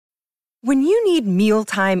When you need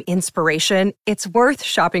mealtime inspiration, it's worth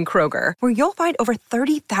shopping Kroger, where you'll find over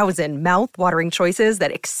 30,000 mouth-watering choices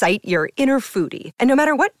that excite your inner foodie. And no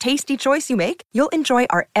matter what tasty choice you make, you'll enjoy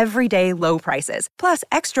our everyday low prices, plus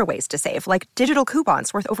extra ways to save, like digital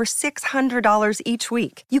coupons worth over $600 each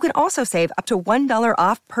week. You can also save up to $1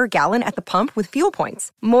 off per gallon at the pump with fuel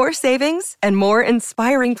points. More savings and more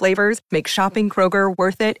inspiring flavors make shopping Kroger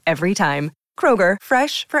worth it every time. Kroger,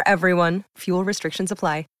 fresh for everyone. Fuel restrictions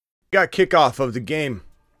apply. Got kickoff of the game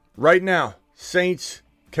right now. Saints,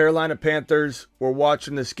 Carolina Panthers. We're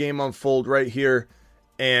watching this game unfold right here.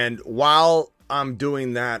 And while I'm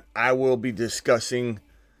doing that, I will be discussing,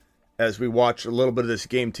 as we watch a little bit of this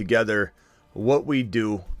game together, what we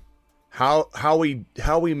do, how we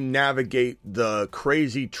navigate the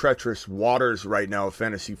crazy, treacherous waters right now of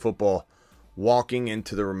fantasy football, walking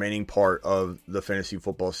into the remaining part of the fantasy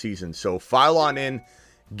football season. So file on in,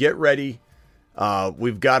 get ready.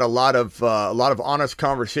 We've got a lot of honest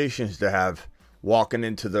conversations to have walking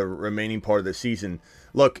into the remaining part of the season.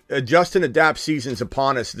 Look, adjust and adapt season's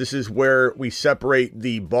upon us. This is where we separate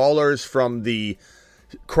the ballers from the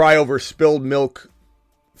cry over spilled milk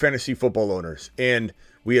fantasy football owners. And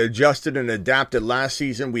we adjusted and adapted last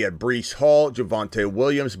season. We had Breece Hall, Javonte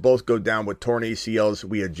Williams both go down with torn ACLs.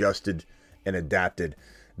 We adjusted and adapted.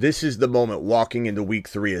 This is the moment walking into week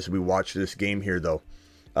 3 as we watch this game here, though.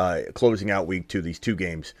 Closing out week 2, these 2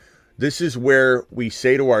 games. This is where we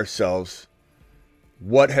say to ourselves,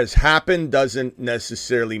 what has happened doesn't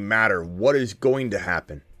necessarily matter. What is going to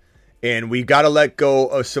happen? And we got to let go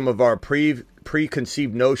of some of our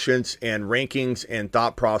preconceived notions and rankings and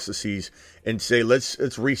thought processes and say, let's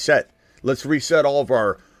reset. Let's reset all of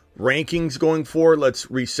our rankings going forward. Let's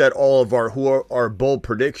reset all of our bold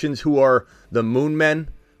predictions. Who are the Moon Men?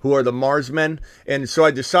 Who are the Marsmen? And so I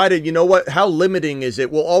decided, you know what? How limiting is it?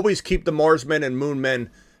 We'll always keep the Marsmen and Moonmen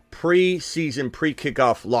pre-season,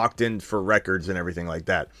 pre-kickoff locked in for records and everything like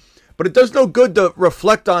that. But it does no good to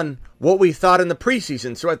reflect on what we thought in the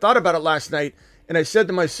preseason. So I thought about it last night, and I said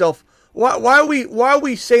to myself, why are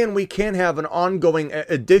we saying we can't have an ongoing,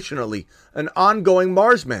 additionally, an ongoing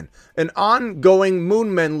Marsmen, an ongoing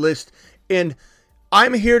Moonmen list? And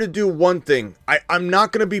I'm here to do one thing. I'm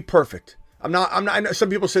not going to be perfect. I'm not. I know some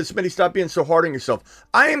people said, Smitty, stop being so hard on yourself.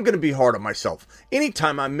 I am going to be hard on myself.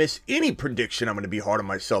 Anytime I miss any prediction, I'm going to be hard on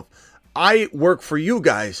myself. I work for you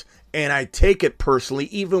guys, and I take it personally,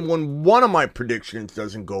 even when one of my predictions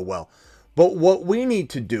doesn't go well. But what we need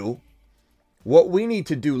to do,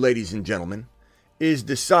 ladies and gentlemen, is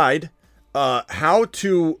decide how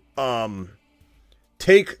to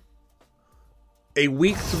take a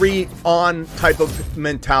week 3 on type of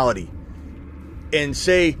mentality and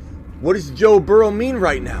say, what does Joe Burrow mean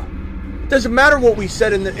right now? It doesn't matter what we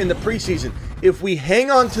said in the preseason. If we hang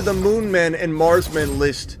on to the Moonmen and Marsmen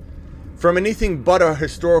list from anything but a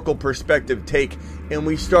historical perspective take, and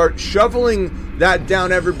we start shoveling that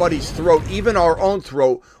down everybody's throat, even our own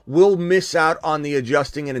throat, we'll miss out on the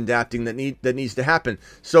adjusting and adapting that needs to happen.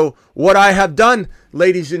 So what I have done,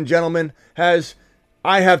 ladies and gentlemen, I'm just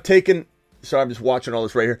watching all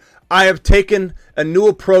this right here. I have taken a new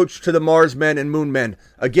approach to the Marsmen and Moonmen.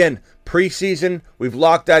 Again, preseason, we've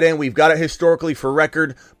locked that in. We've got it historically for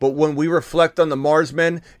record. But when we reflect on the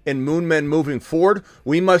Marsmen and Moonmen moving forward,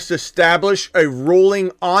 we must establish a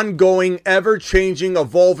rolling, ongoing, ever-changing,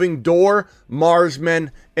 evolving door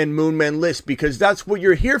Marsmen and Moonmen list, because that's what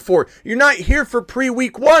you're here for. You're not here for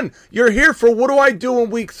pre-week 1. You're here for what do I do in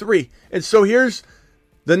week 3. And so here's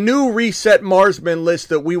the new reset Marsmen list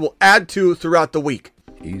that we will add to throughout the week.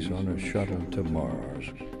 He's on a shuttle to Mars.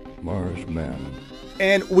 Marsman.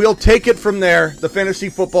 And we'll take it from there. The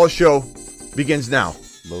Fantasy Football Show begins now.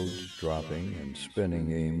 Loads dropping and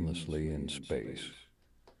spinning aimlessly in space.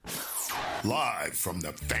 Live from the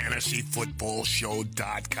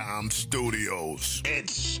FantasyFootballShow.com studios.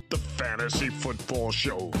 It's the Fantasy Football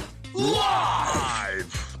Show.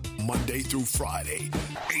 Live! Monday through Friday,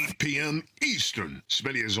 8 p.m. Eastern.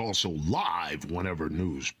 Smitty is also live whenever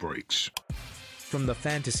news breaks. From the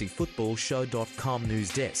FantasyFootballShow.com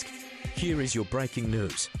news desk, here is your breaking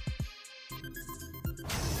news.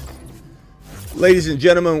 Ladies and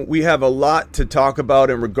gentlemen, we have a lot to talk about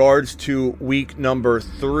in regards to week number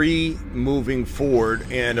 3 moving forward,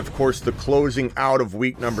 and of course the closing out of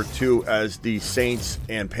week number 2 as the Saints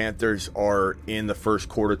and Panthers are in the first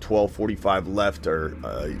quarter. 12:45 left, or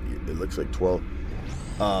it looks like 12.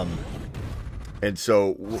 And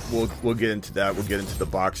so we'll get into that. We'll get into the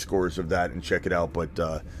box scores of that and check it out. But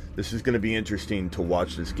this is going to be interesting to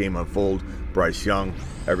watch this game unfold. Bryce Young,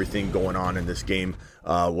 everything going on in this game.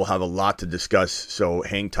 We'll have a lot to discuss, so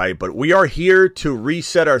hang tight. But we are here to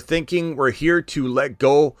reset our thinking. We're here to let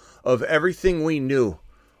go of everything we knew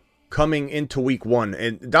coming into week one.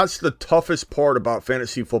 And that's the toughest part about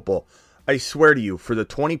fantasy football. I swear to you, for the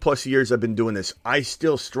 20-plus years I've been doing this, I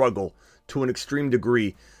still struggle to an extreme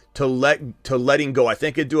degree to letting go. I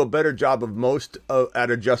think I do a better job of most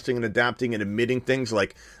at adjusting and adapting and admitting things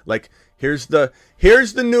like here's the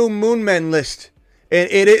new Moonmen list, and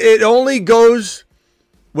it only goes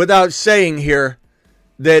without saying here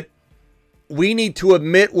that we need to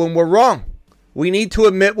admit when we're wrong. We need to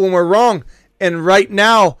admit when we're wrong, and right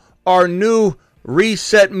now our new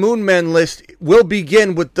reset Moonmen list will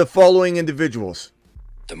begin with the following individuals: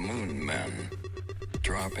 The Moonmen.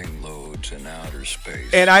 Dropping loads in outer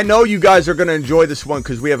space. And I know you guys are going to enjoy this one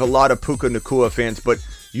because we have a lot of Puka Nacua fans, but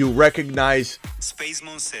you recognize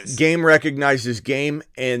game recognizes game,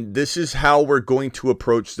 and this is how we're going to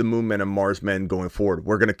approach the Moonmen and Marsmen going forward.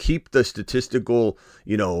 We're going to keep the statistical,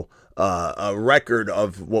 record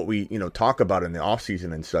of what we, talk about in the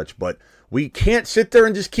offseason and such, but we can't sit there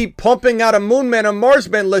and just keep pumping out a Moonmen and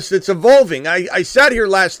Marsmen list that's evolving. I sat here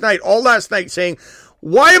all last night saying,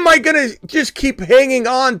 why am I going to just keep hanging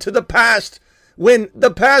on to the past when the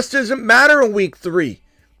past doesn't matter in week 3?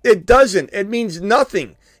 It doesn't. It means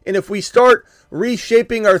nothing. And if we start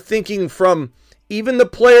reshaping our thinking from even the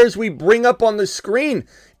players we bring up on the screen,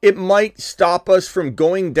 it might stop us from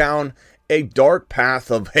going down a dark path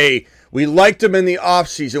of, hey, we liked him in the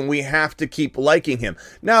offseason, we have to keep liking him.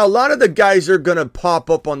 Now, a lot of the guys are going to pop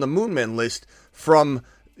up on the Moonmen list from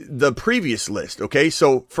the previous list, okay?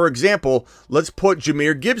 So, for example, let's put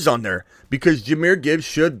Jahmyr Gibbs on there because Jahmyr Gibbs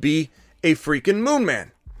should be a freaking Moonman.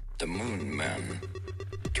 The Moonmen.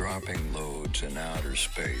 Dropping loads in outer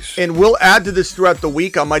space. And we'll add to this throughout the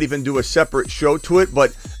week. I might even do a separate show to it,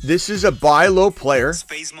 but this is a buy low player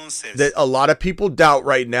that a lot of people doubt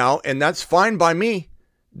right now, and that's fine by me.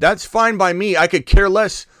 That's fine by me. I could care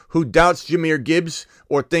less who doubts Jahmyr Gibbs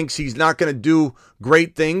or thinks he's not going to do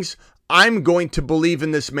great things. I'm going to believe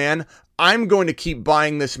in this man. I'm going to keep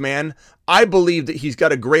buying this man. I believe that he's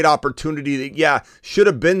got a great opportunity that, should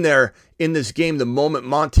have been there in this game the moment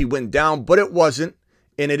Monty went down, but it wasn't,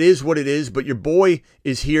 and it is what it is. But your boy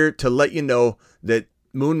is here to let you know that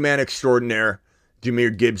Moonman extraordinaire,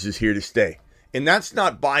 Jahmyr Gibbs, is here to stay. And that's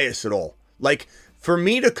not bias at all. Like, for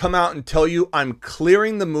me to come out and tell you I'm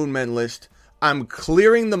clearing the Moonmen list, I'm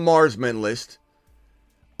clearing the Marsmen list,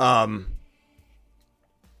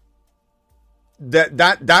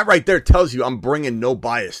 That right there tells you I'm bringing no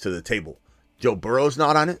bias to the table. Joe Burrow's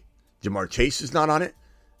not on it. Jamar Chase is not on it.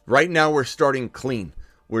 Right now we're starting clean.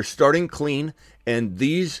 We're starting clean, and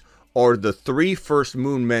these are the 3 first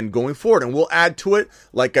Moonmen going forward. And we'll add to it,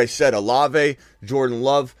 like I said, Olave, Jordan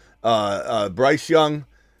Love, Bryce Young.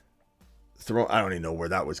 I don't even know where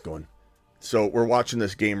that was going. So we're watching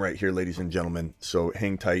this game right here, ladies and gentlemen. So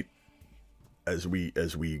hang tight as we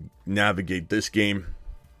navigate this game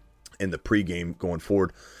in the pregame going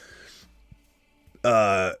forward.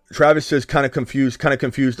 Travis says kind of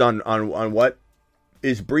confused on what?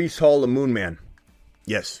 Is Breece Hall a Moonman?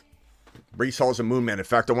 Yes. Breece Hall's a Moonman. In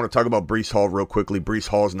fact, I want to talk about Breece Hall real quickly. Breece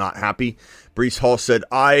Hall's not happy. Breece Hall said,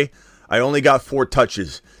 I only got 4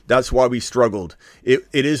 touches. That's why we struggled. It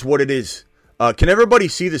is what it is. Can everybody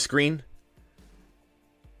see the screen?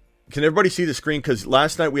 Can everybody see the screen? Because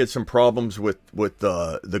last night we had some problems with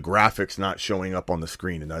the graphics not showing up on the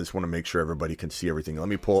screen, and I just want to make sure everybody can see everything. Let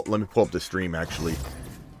me pull up the stream actually,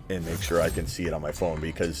 and make sure I can see it on my phone,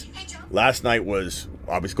 because last night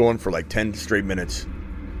I was going for like 10 straight minutes,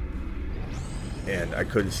 and I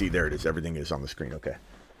couldn't see. There it is. Everything is on the screen. Okay.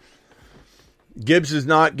 Gibbs is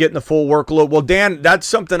not getting the full workload. Well, Dan, that's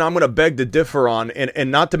something I'm going to beg to differ on. And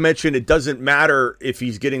not to mention, it doesn't matter if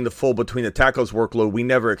he's getting the full between the tackles workload. We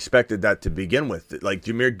never expected that to begin with. Like,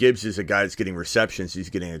 Jahmyr Gibbs is a guy that's getting receptions. He's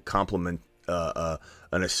getting a complement, an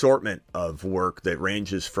assortment of work that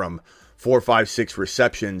ranges from 4, 5, 6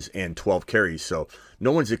 receptions and 12 carries. So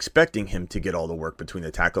no one's expecting him to get all the work between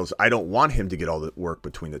the tackles. I don't want him to get all the work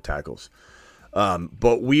between the tackles.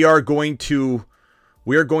 But we are going to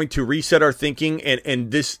reset our thinking,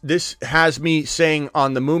 and this has me saying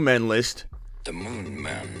on the Moonmen list, the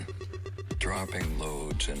Moonmen, dropping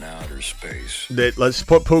loads in outer space. That let's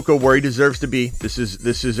put Puka where he deserves to be. This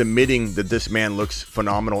is admitting that this man looks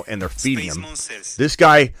phenomenal, and they're feeding him. This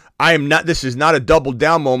guy, this is not a double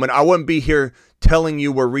down moment. I wouldn't be here telling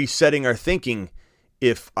you we're resetting our thinking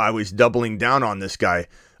if I was doubling down on this guy.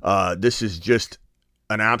 This is just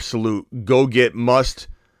an absolute go-get must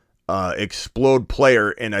explode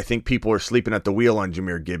player, and I think people are sleeping at the wheel on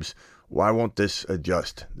Jahmyr Gibbs. Why won't this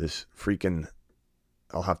adjust? This freaking...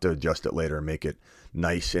 I'll have to adjust it later and make it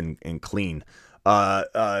nice and clean.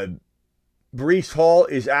 Breece Hall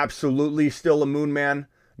is absolutely still a moon man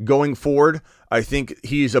going forward. I think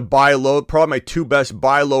he's a buy low. Probably my two best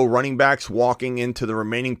buy low running backs walking into the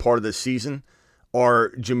remaining part of the season are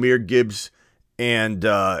Jahmyr Gibbs and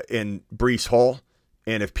Breece Hall.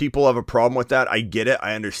 And if people have a problem with that, I get it.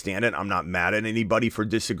 I understand it. I'm not mad at anybody for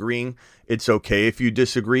disagreeing. It's okay if you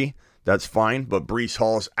disagree. That's fine. But Breece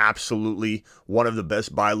Hall is absolutely one of the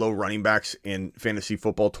best buy low running backs in fantasy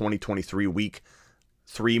football 2023 week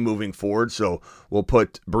 3 moving forward. So we'll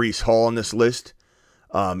put Breece Hall on this list.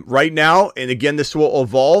 Right now, and again, this will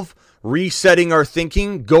evolve, resetting our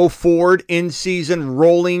thinking, go forward, in-season,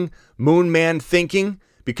 rolling, moon man thinking,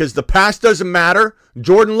 because the past doesn't matter.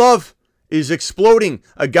 Jordan Love is exploding,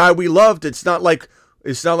 a guy we loved. It's not like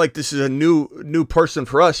this is a new person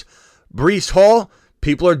for us. Breece Hall,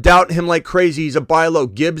 people are doubting him like crazy. He's a buy low.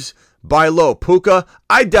 Gibbs, buy low. Puka,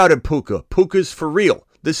 I doubted Puka. Puka's for real.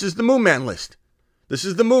 This is the moon man list. This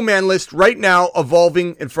is the moon man list right now,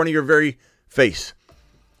 evolving in front of your very face.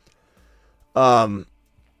 Let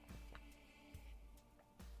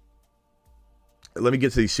me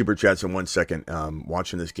get to these super chats in 1 second.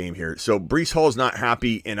 Watching this game here. So Breece Hall's not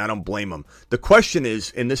happy, and I don't blame him. The question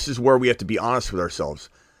is, and this is where we have to be honest with ourselves,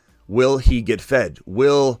 will he get fed?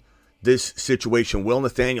 Will this situation, will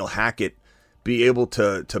Nathaniel Hackett be able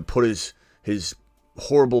to put his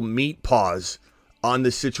horrible meat paws on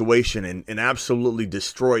this situation and absolutely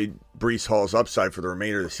destroy Breece Hall's upside for the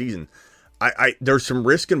remainder of the season? There's some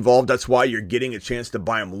risk involved. That's why you're getting a chance to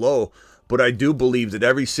buy him low. But I do believe that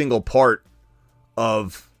every single part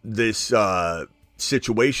of this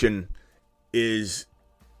situation is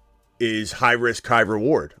high risk, high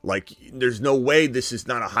reward. Like, there's no way this is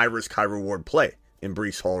not a high risk, high reward play in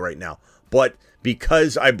Breece Hall right now. But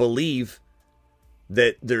because I believe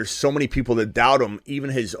that there's so many people that doubt him, even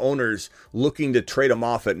his owners looking to trade him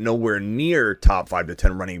off at nowhere near top 5 to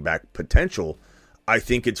 10 running back potential, I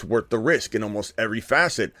think it's worth the risk in almost every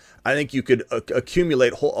facet. I think you could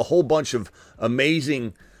accumulate a whole bunch of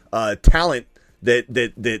amazing talent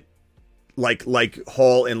that like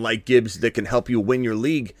Hall and like Gibbs that can help you win your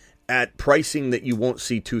league at pricing that you won't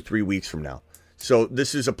see 2-3 weeks from now. So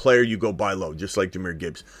this is a player you go buy low, just like Jahmyr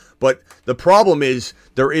Gibbs. But the problem is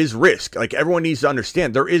there is risk. Like, everyone needs to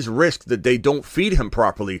understand, there is risk that they don't feed him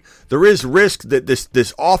properly. There is risk that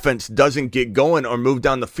this offense doesn't get going or move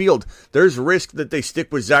down the field. There's risk that they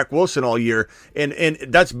stick with Zach Wilson all year. And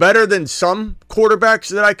that's better than some quarterbacks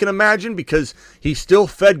that I can imagine, because he still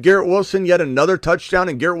fed Garrett Wilson yet another touchdown.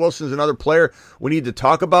 And Garrett Wilson's another player we need to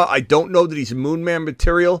talk about. I don't know that he's moon man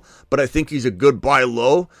material, but I think he's a good buy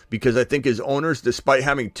low, because I think his owners, despite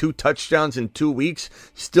having 2 touchdowns in 2 weeks,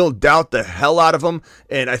 still doubt the hell out of him.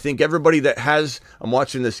 And I think everybody that has, I'm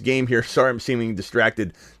watching this game here, sorry I'm seeming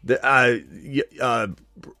distracted, Bryce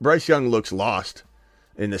Young looks lost,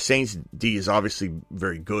 and the Saints D is obviously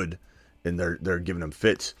very good, and they're giving him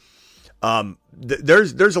fits.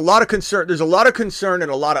 There's a lot of concern. There's a lot of concern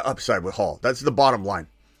and a lot of upside with Hall. That's the bottom line.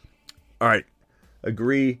 All right,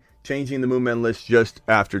 agree. Changing the moon man list just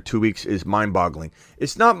after 2 weeks is mind-boggling.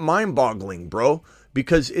 It's not mind-boggling, bro,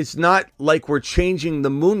 because it's not like we're changing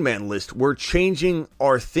the moon man list. We're changing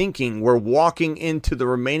our thinking. We're walking into the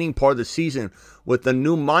remaining part of the season with a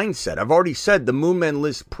new mindset. I've already said the moon man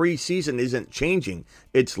list preseason isn't changing.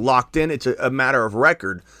 It's locked in. It's a matter of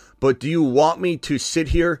record. But do you want me to sit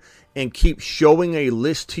here and keep showing a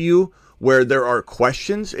list to you where there are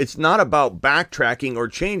questions? It's not about backtracking or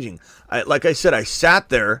changing. Like I said, I sat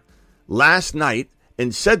there last night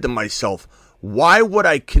and said to myself, why would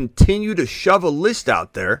I continue to shove a list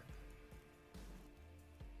out there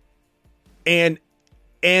and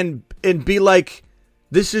be like,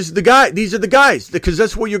 this is the guy, these are the guys, because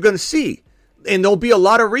that's what you're going to see. And there'll be a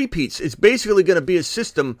lot of repeats. It's basically going to be a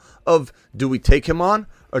system of, do we take him on,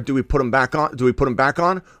 or do we put him back on? Do we put him back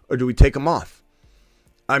on, or do we take him off?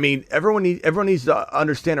 I mean, everyone needs to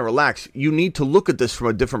understand and relax. You need to look at this from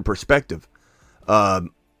a different perspective.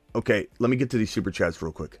 Okay, let me get to these super chats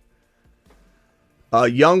real quick.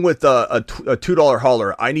 Young with a $2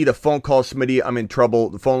 hauler. I need a phone call, Smitty. I'm in trouble.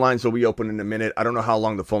 The phone lines will be open in a minute. I don't know how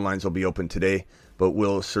long the phone lines will be open today, but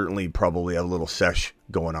we'll certainly probably have a little sesh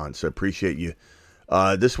going on. So appreciate you.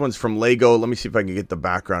 This one's from Lego. Let me see if I can get the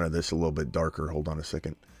background of this a little bit darker. Hold on a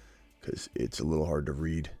second, because it's a little hard to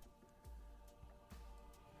read.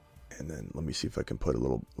 And then let me see if I can put a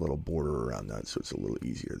little border around that so it's a little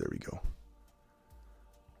easier. There we go.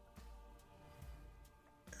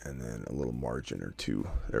 And then a little margin or two.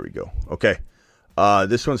 There we go. Okay.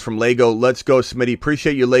 This one's from Lego. Let's go, Smitty.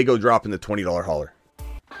 Appreciate you, Lego, dropping the $20 holler.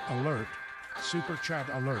 Alert. Super chat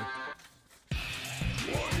alert.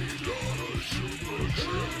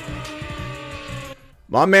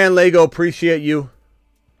 My man, Lego, appreciate you.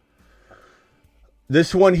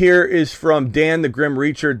 This one here is from Dan, the Grim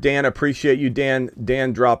Reacher. Dan, appreciate you, Dan.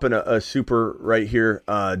 Dan dropping a super right here.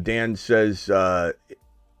 Dan says,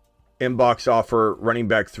 inbox offer, running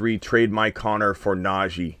back 3, trade Mike Connor for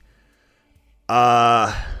Najee.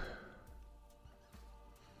 I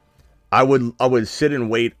would sit and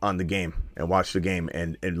wait on the game and watch the game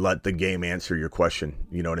and let the game answer your question.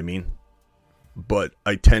 You know what I mean? But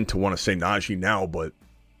I tend to want to say Najee now, but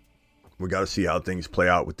we got to see how things play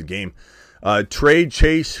out with the game. Trade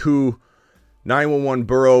Chase, who 911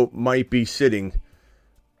 Burrow might be sitting.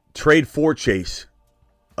 Trade for Chase.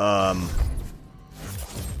 Yeah,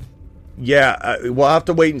 we'll have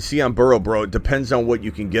to wait and see on Burrow, bro. It depends on what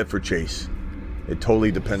you can get for Chase. It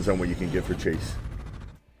totally depends on what you can get for Chase.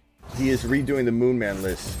 He is redoing the Moon Man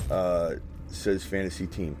list, says Fantasy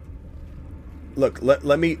Team. Look,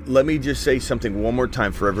 let me just say something one more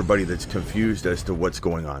time for everybody that's confused as to what's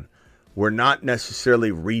going on. We're not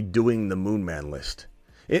necessarily redoing the Moon Man list.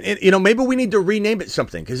 Maybe we need to rename it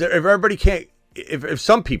something, because if everybody can't, if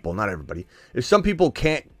some people, not everybody, if some people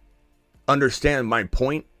can't understand my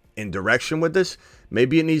point and direction with this,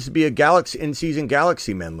 maybe it needs to be a in-season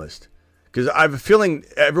Galaxy Man list. Because I have a feeling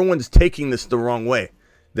everyone's taking this the wrong way.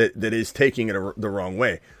 That is taking it the wrong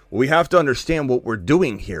way. We have to understand what we're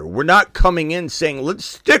doing here. We're not coming in saying, let's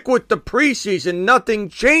stick with the preseason, nothing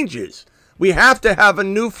changes. We have to have a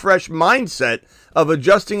new, fresh mindset of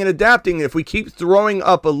adjusting and adapting. If we keep throwing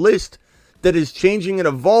up a list that is changing and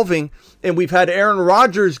evolving, and we've had Aaron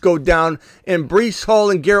Rodgers go down, and Breece Hall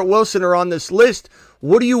and Garrett Wilson are on this list,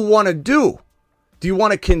 what do you want to do? Do you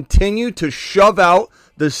want to continue to shove out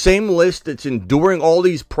the same list that's enduring all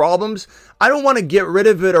these problems? I don't want to get rid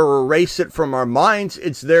of it or erase it from our minds.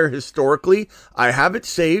 It's there historically. I have it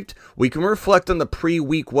saved. We can reflect on the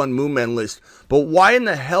pre-week 1 Moon Man list. But why in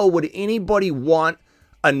the hell would anybody want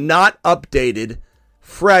a not updated,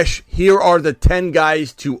 fresh, here are the 10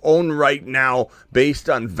 guys to own right now based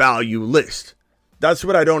on value list? That's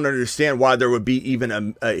what I don't understand, why there would be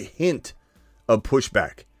even a hint of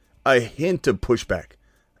pushback. A hint of pushback.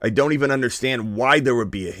 I don't even understand why there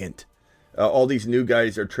would be a hint. All these new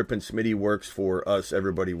guys are tripping. Smitty works for us.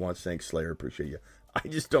 Everybody wants. Thanks, Slayer. Appreciate you. I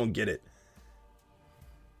just don't get it.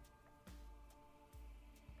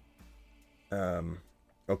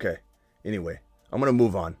 Okay. Anyway, I'm going to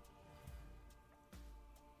move on.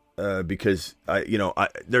 Because,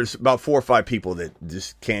 there's about 4 or 5 people that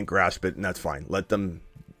just can't grasp it, and that's fine. Let them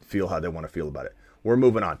feel how they want to feel about it. We're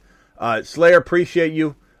moving on. Slayer, appreciate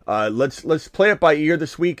you. Let's play it by ear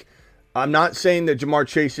this week. I'm not saying that Jamar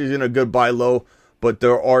Chase is in a good buy low, but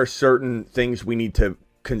there are certain things we need to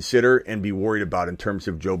consider and be worried about in terms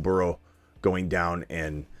of Joe Burrow going down,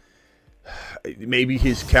 and maybe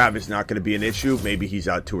his calf is not going to be an issue. Maybe he's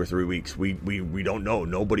out 2 or 3 weeks. We don't know.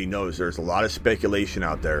 Nobody knows. There's a lot of speculation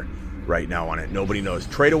out there right now on it. Nobody knows.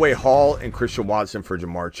 Trade away Hall and Christian Watson for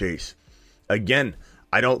Jamar Chase. Again,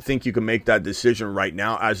 I don't think you can make that decision right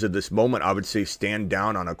now. As of this moment, I would say stand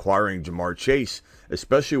down on acquiring Jamar Chase,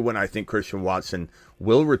 especially when I think Christian Watson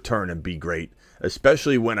will return and be great,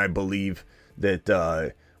 especially when I believe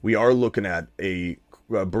that we are looking at a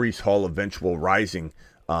Breece Hall eventual rising.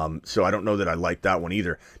 So I don't know that I like that one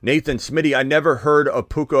either. Nathan Smitty, I never heard of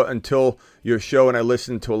Puka until your show, and I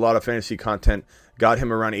listened to a lot of fantasy content. Got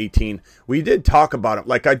him around 18. We did talk about him.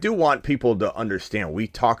 Like, I do want people to understand, we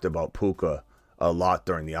talked about Puka a lot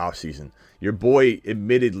during the offseason. Your boy,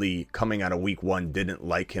 admittedly, coming out of week 1, didn't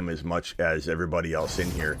like him as much as everybody else in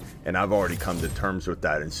here. And I've already come to terms with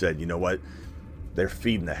that and said, you know what? They're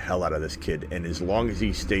feeding the hell out of this kid. And as long as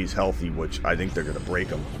he stays healthy, which I think they're going to break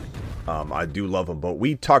him, I do love him. But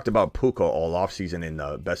we talked about Puka all offseason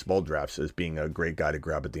in best ball drafts as being a great guy to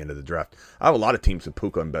grab at the end of the draft. I have a lot of teams with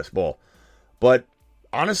Puka in best ball. But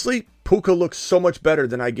honestly, Puka looks so much better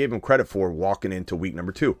than I gave him credit for walking into week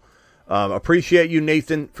number 2. Appreciate you,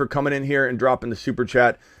 Nathan, for coming in here and dropping the super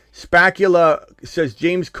chat. Spacula says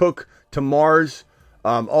James Cook to Mars.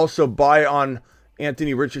 Also buy on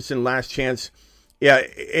Anthony Richardson, last chance. Yeah,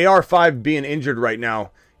 AR5 being injured right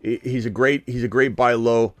now. He's a great buy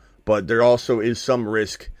low, but there also is some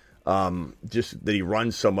risk just that he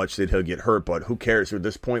runs so much that he'll get hurt. But who cares at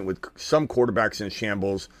this point with some quarterbacks in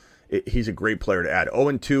shambles? He's a great player to add.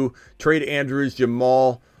 0-2, trade Andrews,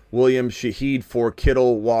 Jamal Williams, Shaheed for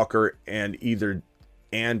Kittle, Walker, and either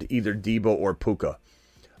Debo or Puka.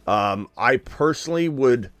 I personally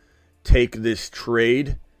would take this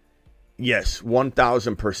trade Yes,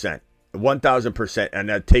 1,000%. 1,000%.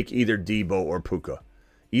 And I'd take either Debo or Puka.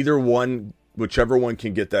 Either one, whichever one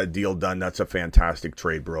can get that deal done, that's a fantastic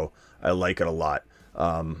trade, bro. I like it a lot.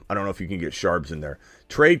 I don't know if you can get Sharps in there.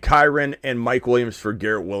 Trade Kyren and Mike Williams for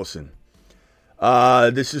Garrett Wilson.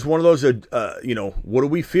 This is one of those, what do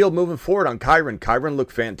we feel moving forward on Kyren? Kyren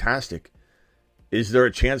looked fantastic. Is there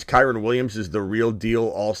a chance Kyren Williams is the real deal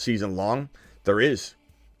all season long? There is.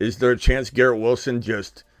 Is there a chance Garrett Wilson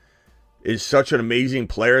just is such an amazing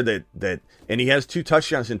player that and he has 2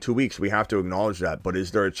 touchdowns in 2 weeks. We have to acknowledge that. But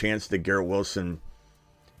is there a chance that Garrett Wilson,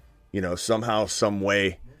 somehow, some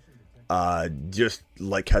way, just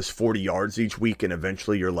like has 40 yards each week, and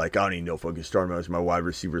eventually you're like, I don't even know if I can start him as my wide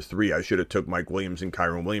receiver 3. I should have took Mike Williams and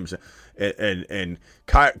Kyren Williams, and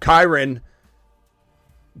Kyren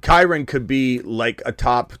could be like a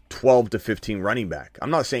top 12 to 15 running back.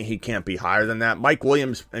 I'm not saying he can't be higher than that. Mike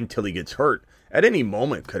Williams, until he gets hurt, at any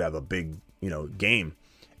moment could have a big, game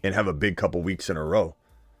and have a big couple weeks in a row.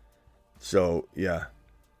 So, yeah.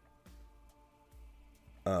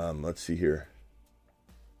 Let's see here.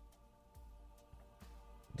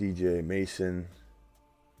 DJ Mason.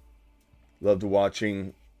 Loved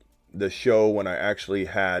watching the show when I actually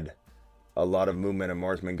had a lot of movement and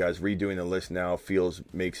Marsman guys. Redoing the list now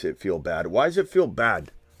makes it feel bad. Why does it feel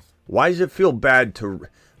bad? Why does it feel bad to,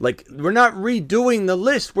 we're not redoing the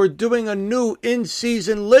list. We're doing a new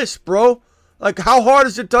in-season list, bro. Like, how hard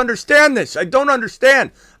is it to understand this? I don't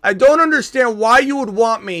understand. I don't understand why you would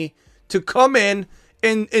want me to come in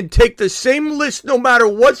and take the same list no matter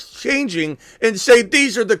what's changing and say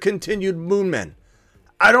these are the continued Moon Men.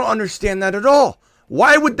 I don't understand that at all.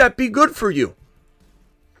 Why would that be good for you?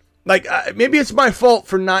 Maybe it's my fault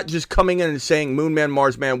for not just coming in and saying Moon Man,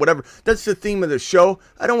 Mars Man, whatever. That's the theme of the show.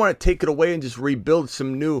 I don't want to take it away and just rebuild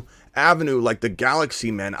some new avenue like the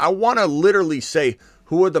Galaxy Men. I want to literally say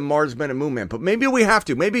who are the Mars Men and Moon Man. But maybe we have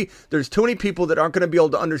to. Maybe there's too many people that aren't going to be able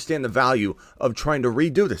to understand the value of trying to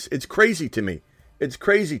redo this. It's crazy to me. It's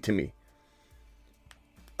crazy to me.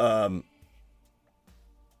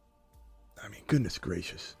 Goodness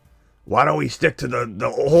gracious. Why don't we stick to the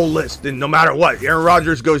whole list? And no matter what, Aaron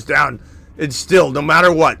Rodgers goes down, it's still, no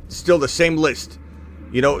matter what, still the same list.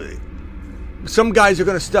 Some guys are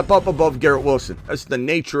going to step up above Garrett Wilson. That's the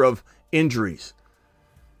nature of injuries.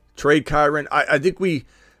 Trade Kyren.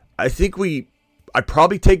 I'd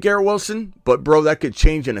probably take Garrett Wilson, but bro, that could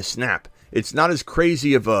change in a snap. It's not as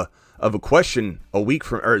crazy of a question a week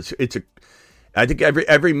from, or I think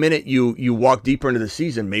every minute you walk deeper into the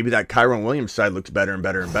season, maybe that Kyren Williams side looks better and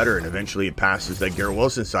better and better, and eventually it passes that Garrett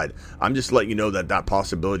Wilson side. I'm just letting you know that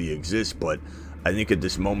possibility exists, but I think at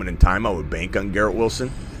this moment in time, I would bank on Garrett Wilson.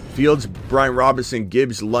 Fields, Brian Robinson,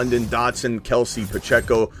 Gibbs, London, Dotson, Kelsey,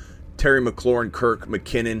 Pacheco, Terry McLaurin, Kirk,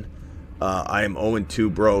 McKinnon. I am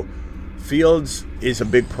 0-2, bro. Fields is a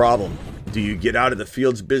big problem. Do you get out of the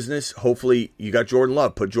Fields business? Hopefully you got Jordan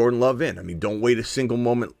Love. Put Jordan Love in. Don't wait a single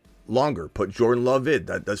moment longer. Put Jordan Love in.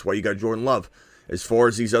 That's why you got Jordan Love. As far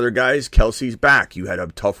as these other guys, Kelsey's back. You had a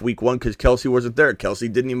tough week 1 because Kelsey wasn't there. Kelsey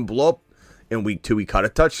didn't even blow up in week 2. He caught a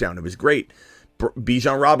touchdown. It was great.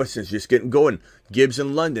 Bijan Robinson's just getting going. Gibbs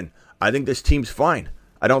and London. I think this team's fine.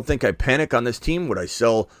 I don't think I panic on this team. Would I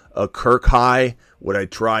sell a Kirk high? Would I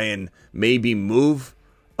try and maybe move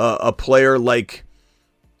a player like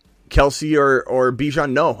Kelsey or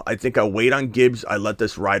Bijan? No. I think I wait on Gibbs. I let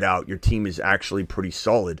this ride out. Your team is actually pretty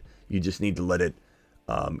solid. You just need to let it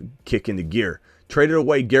kick into gear. Traded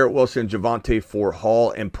away Garrett Wilson and Javonte for Hall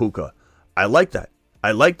and Puka. I like that.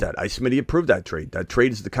 Smitty approved that trade. That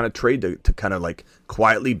trade is the kind of trade to kind of like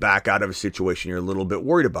quietly back out of a situation you're a little bit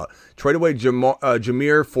worried about. Trade away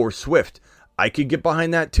Jameer for Swift. I could get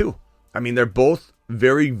behind that too. They're both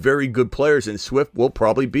very, very good players, and Swift will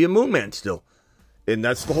probably be a Moon Man still. And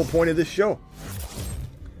that's the whole point of this show.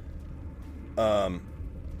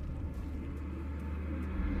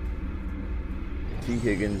 T.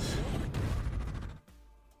 Higgins.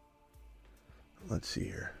 Let's see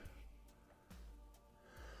here.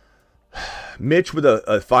 Mitch with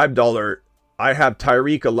a $5. I have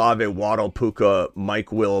Tyreek, Olave, Waddle, Puka,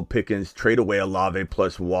 Mike, Will, Pickens. Trade away Olave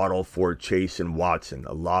plus Waddle for Chase and Watson.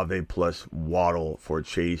 Olave plus Waddle for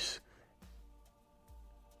Chase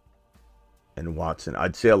and Watson.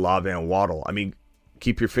 I'd say Olave and Waddle.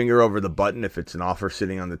 Keep your finger over the button if it's an offer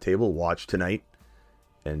sitting on the table. Watch tonight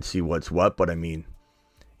and see what's what. But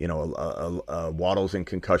Waddle's in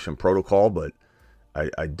concussion protocol, but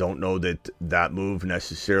I don't know that move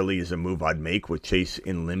necessarily is a move I'd make with Chase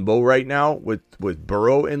in limbo right now, with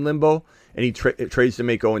Burrow in limbo, and he trades to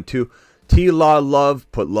make 0-2. T-Law Love,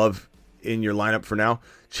 put Love in your lineup for now.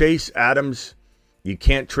 Chase, Adams, You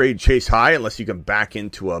can't trade Chase high unless you can back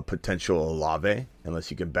into a potential Olave,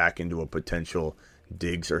 unless you can back into a potential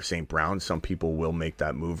Diggs or St. Brown. Some people will make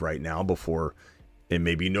that move right now before, and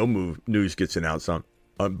maybe no news gets announced on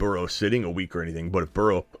Burrow sitting a week or anything. But if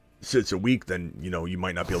Burrow sits a week, then, you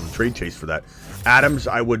might not be able to trade Chase for that. Adams,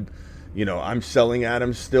 I'm selling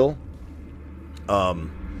Adams still.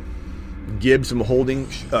 Gibbs, I'm holding.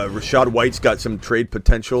 Rashad White's got some trade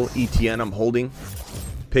potential. ETN, I'm holding.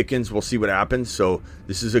 Pickens, we'll see what happens. So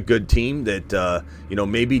this is a good team that,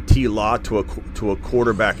 maybe T. Law to a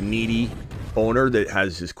quarterback needy owner that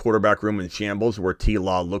has his quarterback room in shambles, where T.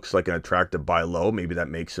 Law looks like an attractive buy low. Maybe that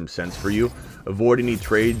makes some sense for you. Avoid any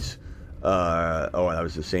trades. That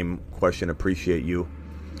was the same question. Appreciate you.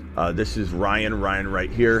 This is Ryan. Ryan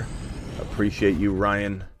right here. Appreciate you,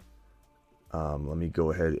 Ryan. Let me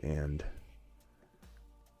go ahead and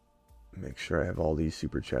make sure I have all these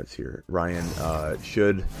super chats here. Ryan,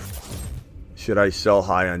 should I sell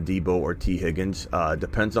high on Debo or T. Higgins?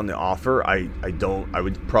 Depends on the offer. I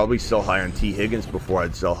would probably sell high on T. Higgins before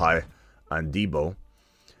I'd sell high on Debo.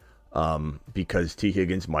 Because T.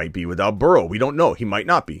 Higgins might be without Burrow. We don't know. He might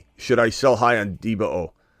not be. Should I sell high on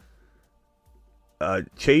Debo?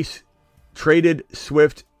 Chase traded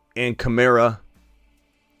Swift and Kamara.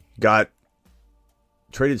 Got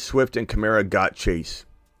Chase.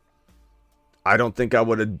 I don't think I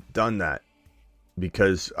would have done that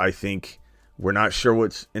because I think we're not sure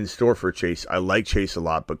what's in store for Chase. I like Chase a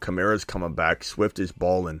lot, but Kamara's coming back. Swift is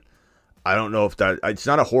balling. I don't know if it's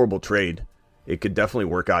not a horrible trade. It could definitely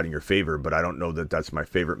work out in your favor, but I don't know that that's my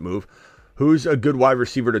favorite move. Who's a good wide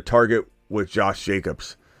receiver to target with Josh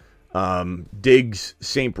Jacobs? Diggs,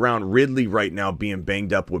 St. Brown, Ridley right now being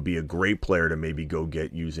banged up would be a great player to maybe go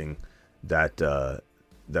get using that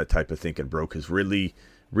type of thinking, bro, because Ridley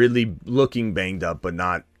looking banged up but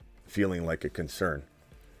not feeling like a concern.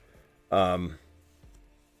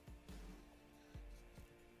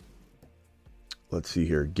 Let's see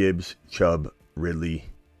here. Gibbs, Chubb, Ridley,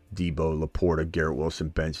 Debo, Laporta, Garrett Wilson,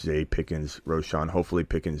 bench Zay, Pickens, Roschon. Hopefully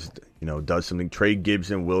Pickens, does something. Trade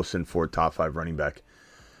Gibbs and Wilson for a top 5 running back.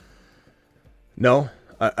 No,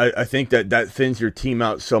 I think that thins your team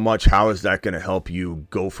out so much. How is that going to help you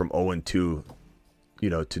go from 0-2, to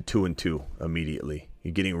 2-2 immediately?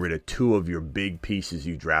 You're getting rid of 2 of your big pieces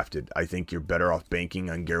you drafted. I think you're better off banking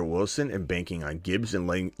on Garrett Wilson and banking on Gibbs and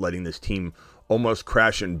letting this team almost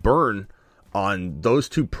crash and burn on those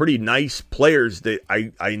 2 pretty nice players that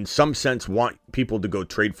I in some sense want people to go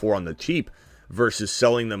trade for on the cheap versus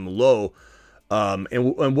selling them low.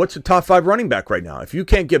 And what's a top 5 running back right now? If you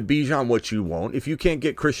can't get Bijan, what you won't. If you can't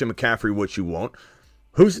get Christian McCaffrey, what you won't.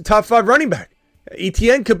 Who's the top 5 running back?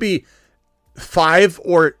 ETN could be 5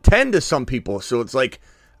 or 10 to some people. So it's like,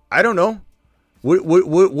 I don't know.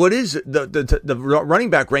 What is it? The running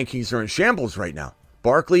back rankings are in shambles right now.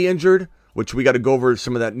 Barkley injured, which we got to go over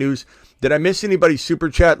some of that news. Did I miss anybody's super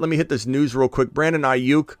chat? Let me hit this news real quick. Brandon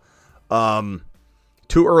Ayuk,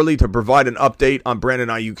 too early to provide an update on Brandon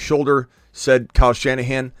Ayuk's shoulder, said Kyle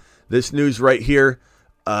Shanahan. This news right here,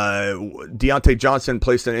 Deontay Johnson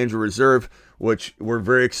placed on injury reserve, which we're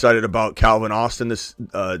very excited about. Calvin Austin this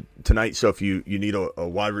tonight. So if you need a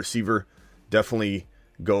wide receiver, definitely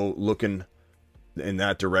go looking in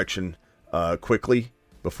that direction quickly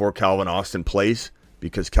before Calvin Austin plays,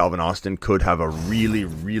 because Calvin Austin could have a really,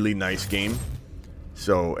 really nice game.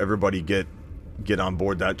 So everybody get on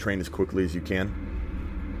board that train as quickly as you can.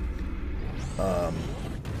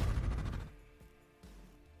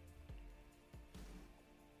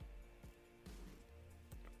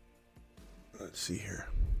 Let's see here.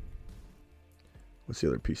 What's the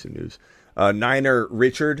other piece of news? Niner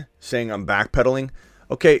Richard saying I'm backpedaling.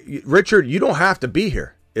 Okay, Richard, you don't have to be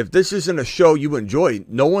here. If this isn't a show you enjoy,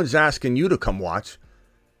 no one's asking you to come watch.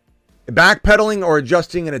 Backpedaling or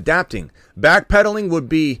adjusting and adapting. Backpedaling would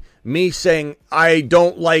be me saying, I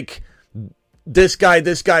don't like this guy,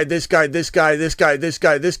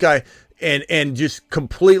 and just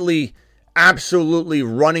completely, absolutely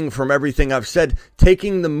running from everything I've said,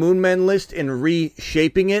 taking the Moonmen list and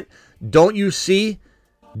reshaping it. Don't you see,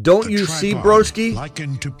 broski?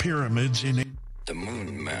 Likened to pyramids in it. The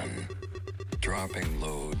Moonmen dropping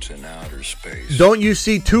loads in outer space. Don't you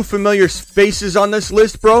see 2 familiar faces on this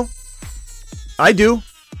list, bro? I do.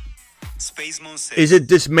 Is it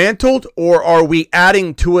dismantled, or are we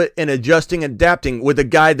adding to it and adjusting, adapting with a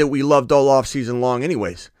guy that we loved all off season long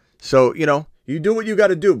anyways? So, you do what you got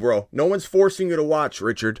to do, bro. No one's forcing you to watch,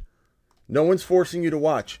 Richard. No one's forcing you to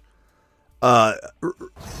watch.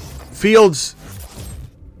 Fields,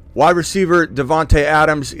 wide receiver Devontae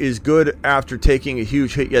Adams is good after taking a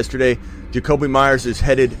huge hit yesterday. Jacoby Myers is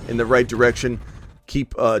headed in the right direction.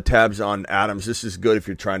 keep tabs on Adams. This is good if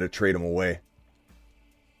you're trying to trade him away.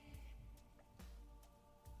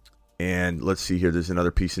 And let's see here. There's another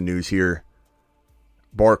piece of news here.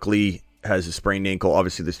 Barkley has a sprained ankle.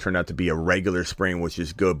 Obviously, this turned out to be a regular sprain, which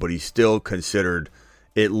is good, but he's still considered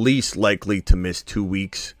at least likely to miss 2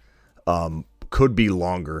 weeks. Could be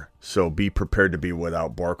longer. So be prepared to be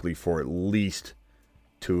without Barkley for at least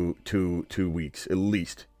two weeks. At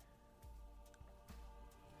least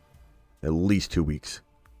 2 weeks.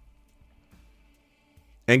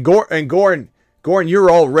 And Goran,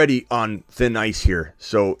 you're already on thin ice here.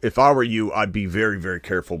 So if I were you, I'd be very, very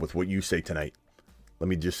careful with what you say tonight. Let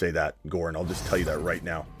me just say that, Goran. I'll just tell you that right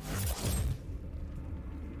now.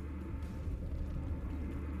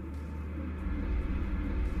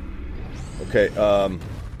 Okay,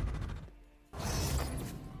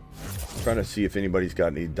 trying to see if anybody's got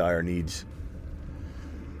any dire needs.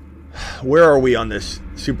 Where are we on this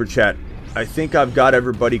super chat? I think I've got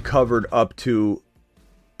everybody covered up to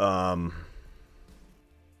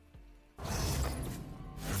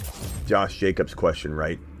Josh Jacobs' question,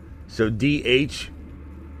 right? So DH's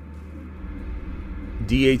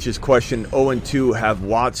question, 0-2, have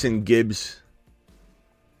Watson, Gibbs.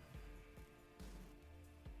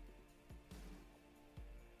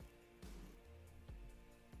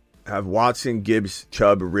 Have Watson, Gibbs,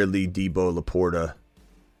 Chubb, Ridley, Debo, Laporta,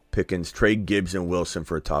 Pickens, trade Gibbs and Wilson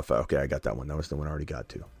for a top 5. Okay, I got that one. That was the one I already got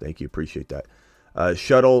to. Thank you. Appreciate that.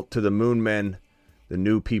 Shuttle to the Moon Men, the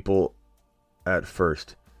new people at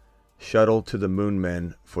first. Shuttle to the Moon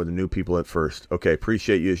Men for the new people at first. Okay,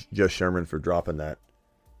 appreciate you, Just Sherman, for dropping that.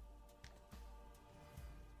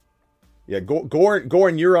 Yeah,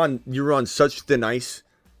 Goran, you're on such thin ice.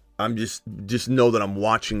 I'm just know that I'm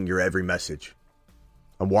watching your every message.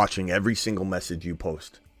 I'm watching every single message you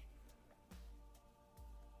post.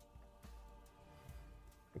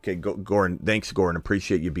 Okay, Goran. Thanks, Goran.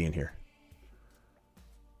 Appreciate you being here.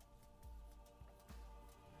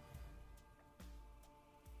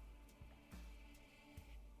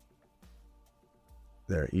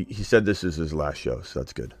 There. He said this is his last show, so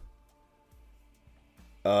that's good.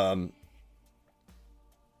 All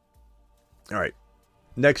right.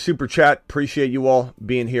 Next super chat. Appreciate you all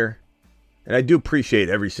being here. And I do appreciate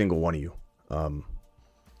every single one of you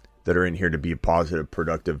that are in here to be a positive,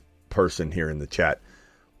 productive person here in the chat.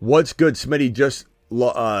 What's good, Smitty? Just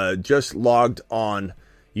logged on.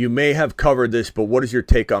 You may have covered this, but what is your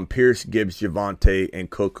take on Pierce, Gibbs, Javonte, and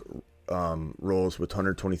Cook rolls with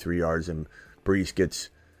 123 yards and Breece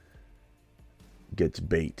gets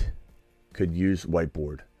bait? Could use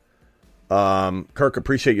whiteboard. Kirk,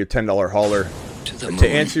 appreciate your $10 hauler. To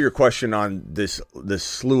answer your question on this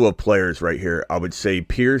slew of players right here, I would say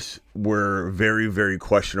Pierce we're very, very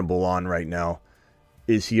questionable on right now.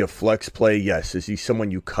 Is he a flex play? Yes. Is he someone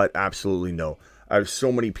you cut? Absolutely no. I have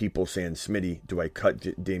so many people saying, Smitty, do I cut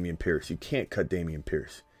Dameon Pierce? You can't cut Dameon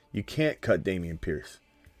Pierce. You can't cut Dameon Pierce.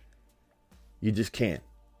 You just can't.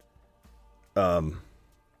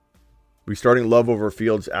 Restarting Love over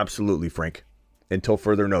Fields? Absolutely, Frank. Until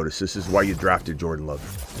further notice. This is why you drafted Jordan Love.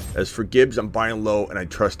 As for Gibbs, I'm buying low, and I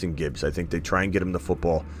trust in Gibbs. I think they try and get him the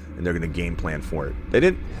football, and they're going to game plan for it. They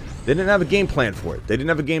didn't have a game plan for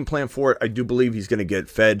it. I do believe he's going to get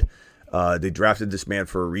fed. They drafted this man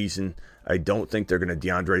for a reason. I don't think they're going to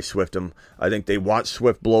DeAndre Swift him. I think they watch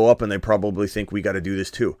Swift blow up, and they probably think we got to do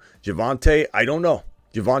this too. Javonte, I don't know.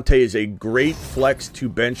 Javonte is a great flex to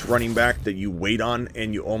bench running back that you wait on,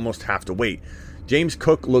 and you almost have to wait. James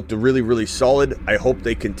Cook looked really, really solid. I hope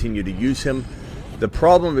they continue to use him. The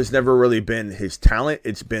problem has never really been his talent.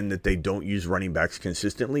 It's been that they don't use running backs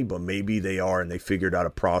consistently, but maybe they are, and they figured out a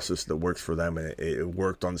process that works for them, and it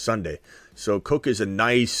worked on Sunday. So Cook is a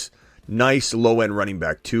nice low-end running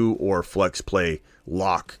back, 2 or flex play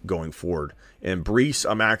lock going forward. And Breece,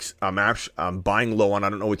 I'm buying low on.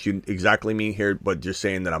 I don't know what you exactly mean here, but just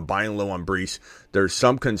saying that I'm buying low on Breece. There's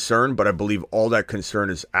some concern, but I believe all that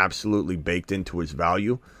concern is absolutely baked into his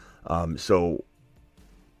value. So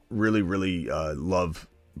really, really love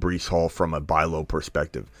Breece Hall from a buy low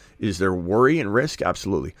perspective. Is there worry and risk?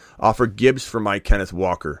 Absolutely. Offer Gibbs for my Kenneth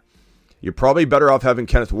Walker. You're probably better off having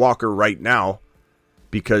Kenneth Walker right now,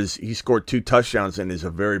 because he scored 2 touchdowns and is a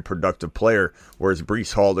very productive player, whereas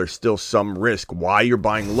Breece Hall, there's still some risk. Why you're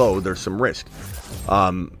buying low, there's some risk.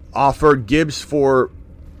 Offer Gibbs for...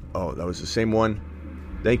 Oh, that was the same one.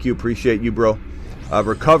 Thank you. Appreciate you, bro.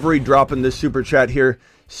 Recovery dropping this super chat here.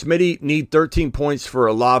 Smitty need 13 points for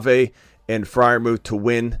Olave and Freiermuth to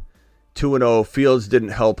win. 2-0. Fields didn't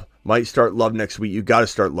help. Might start Love next week. You got to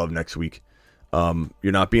start Love next week. You're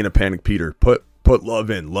not being a panic Peter. Put Love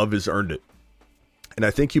in. Love has earned it. And I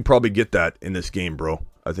think you probably get that in this game, bro.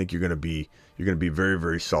 I think you're gonna be very,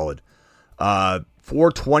 very solid.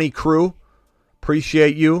 420 crew,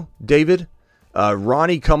 appreciate you, David.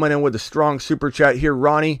 Ronnie coming in with a strong super chat here.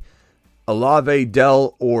 Ronnie, Olave,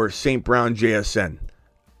 Dell, or St. Brown JSN?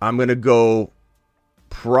 I'm gonna go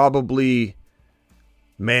probably.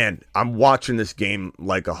 Man, I'm watching this game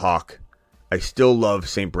like a hawk. I still love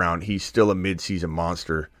St. Brown. He's still a midseason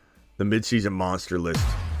monster. The midseason monster list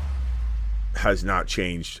has not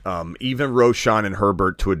changed. Even Roshan and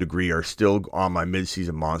Herbert, to a degree, are still on my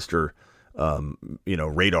midseason monster,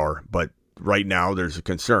 radar. But right now, there's a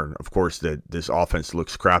concern, of course, that this offense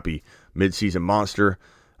looks crappy. Midseason monster,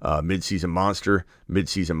 midseason monster,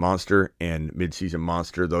 midseason monster, and midseason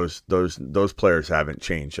monster. Those players haven't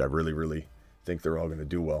changed. I really, really think they're all going to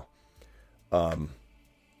do well.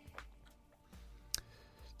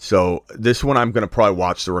 So this one, I'm going to probably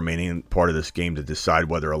watch the remaining part of this game to decide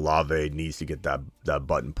whether Olave needs to get that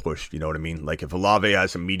button pushed. You know what I mean? Like if Olave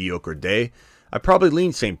has a mediocre day, I probably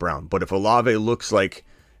lean St. Brown. But if Olave looks like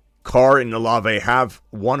Carr and Olave have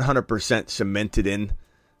 100% cemented in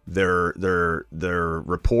their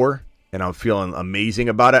rapport, and I'm feeling amazing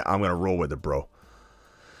about it, I'm going to roll with it, bro.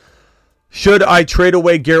 Should I trade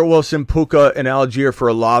away Garrett Wilson, Puka, and Algier for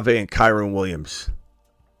Olave and Kyron Williams?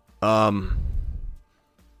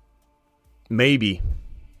 Maybe.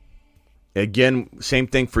 Again, same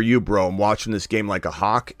thing for you, bro. I'm watching this game like a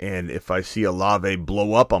hawk, and if I see Olave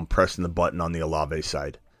blow up, I'm pressing the button on the Olave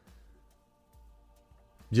side.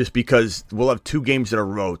 Just because we'll have 2 games in a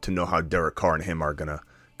row to know how Derek Carr and him are gonna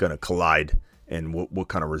collide and what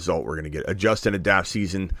kind of result we're gonna get. Adjust and adapt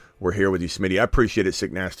season. We're here with you, Smitty. I appreciate it,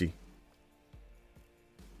 Sick Nasty.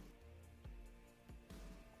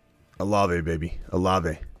 Olave, baby.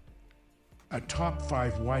 Olave. A top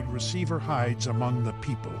 5 wide receiver hides among the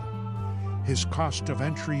people. His cost of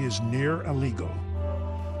entry is near illegal.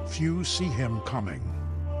 Few see him coming.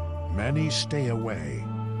 Many stay away.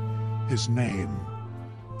 His name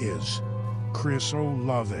is Chris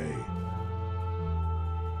Olave.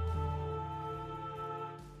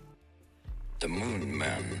 The Moon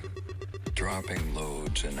Men, dropping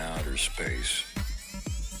loads in outer space.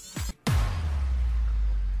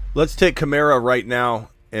 Let's take Kamara right now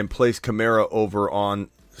and place Kamara over on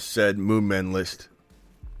said Moon Men list.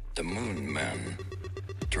 The Moon Men,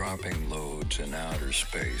 dropping loads in outer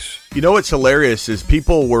space. You know what's hilarious is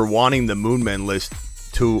people were wanting the Moon Men list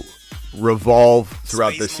to revolve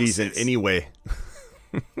throughout the season anyway.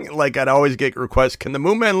 Like I'd always get requests, can the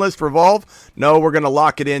Moon Men list revolve? No, we're going to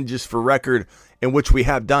lock it in just for record, in which we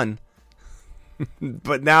have done.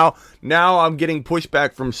 But now I'm getting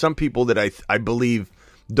pushback from some people that I believe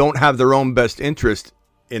don't have their own best interest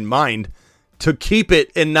in mind to keep it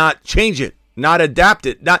and not change it, not adapt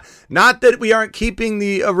it. Not that we aren't keeping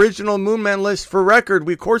the original Moon Man list for record.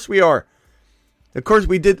 Of course we are. Of course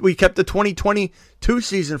we did. We kept the 2022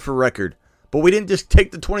 season for record. But we didn't just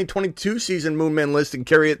take the 2022 season Moon Man list and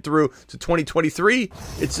carry it through to 2023.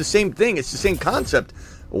 It's the same thing. It's the same concept.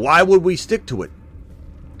 Why would we stick to it?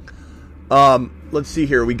 Let's see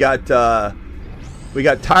here. We got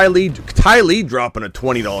Ty Lee dropping a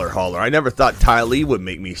 $20 hauler. I never thought Ty Lee would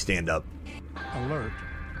make me stand up. Alert.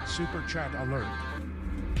 Super chat alert.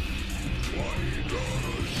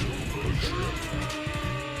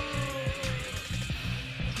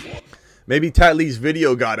 Maybe Ty Lee's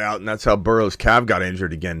video got out, and that's how Burrow's calf got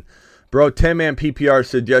injured again. Bro, 10-man PPR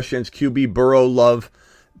suggestions, QB, Burrow, love.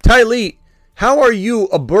 Ty Lee, how are you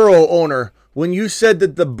a Burrow owner when you said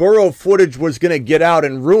that the Burrow footage was going to get out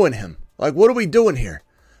and ruin him? Like, what are we doing here?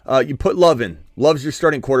 You put Love in. Love's your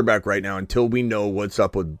starting quarterback right now until we know what's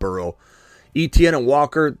up with Burrow. ETN and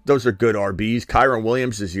Walker, those are good RBs. Kyron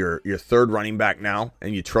Williams is your third running back now,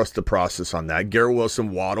 and you trust the process on that. Garrett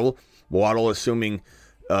Wilson, Waddle, assuming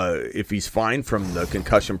if he's fine from the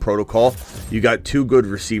concussion protocol. You got 2 good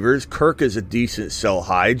receivers. Kirk is a decent sell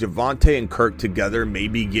high. Javonte and Kirk together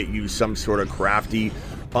maybe get you some sort of crafty,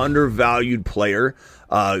 undervalued player.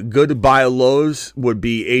 Good buy lows would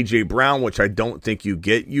be A.J. Brown, which I don't think you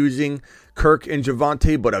get using Kirk and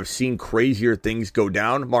Javonte, but I've seen crazier things go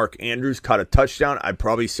down. Mark Andrews caught a touchdown. I'd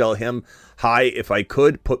probably sell him high if I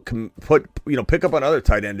could. Pick up another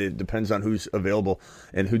tight end. It depends on who's available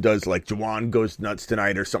and who does. Like Juwan goes nuts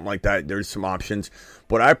tonight or something like that. There's some options,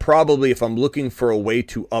 but I probably, if I'm looking for a way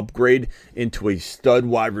to upgrade into a stud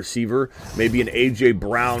wide receiver, maybe an A.J.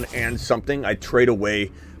 Brown and something, I trade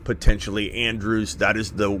away potentially Andrews. That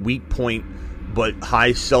is the weak point, but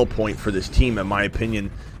high sell point for this team, in my opinion.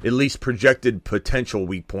 At least projected potential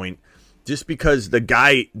weak point. Just because the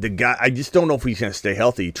guy, I just don't know if he's going to stay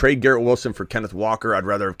healthy. Trade Garrett Wilson for Kenneth Walker. I'd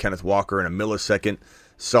rather have Kenneth Walker in a millisecond,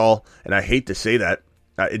 Saul. And I hate to say that.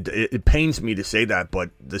 It pains me to say that, but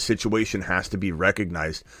the situation has to be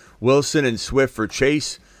recognized. Wilson and Swift for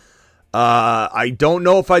Chase. I don't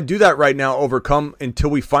know if I'd do that right now, Overcome, until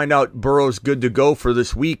we find out Burrow's good to go for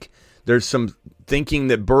this week. There's some thinking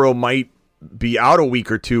that Burrow might be out a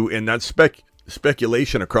week or two, and that's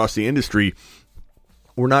speculation across the industry.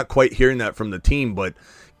 We're not quite hearing that from the team, but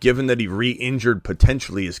given that he re-injured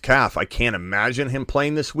potentially his calf, I can't imagine him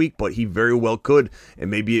playing this week, but he very well could,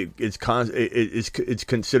 and maybe it's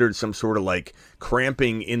considered some sort of like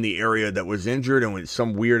cramping in the area that was injured and with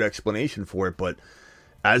some weird explanation for it. But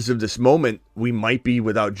as of this moment, we might be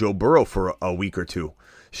without Joe Burrow for a week or two.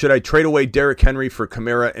 Should I trade away Derrick Henry for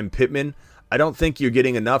Kamara and Pittman? I don't think you're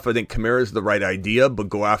getting enough. I think Kamara is the right idea, but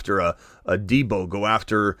go after a Debo, go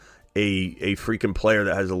after a freaking player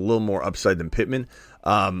that has a little more upside than Pittman.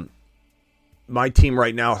 My team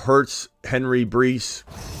right now, Hurts, Henry, Breece.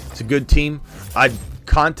 It's a good team. I'd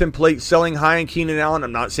contemplate selling high on Keenan Allen.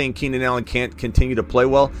 I'm not saying Keenan Allen can't continue to play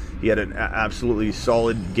well. He had an absolutely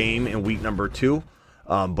solid game in week number 2.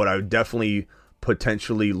 But I would definitely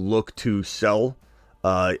potentially look to sell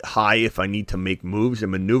high if I need to make moves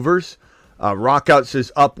and maneuvers. Rockout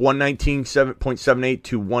says up 119.78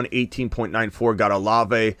 to 118.94. Got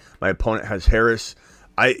Olave. My opponent has Harris.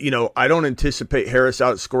 I don't anticipate Harris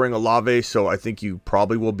outscoring Olave, so I think you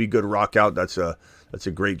probably will be good, Rockout. That's a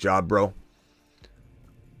great job, bro.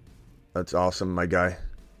 That's awesome, my guy.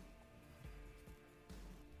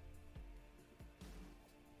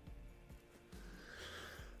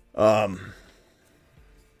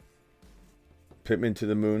 Pittman to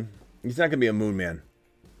the moon. He's not gonna be a moon man,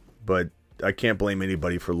 but I can't blame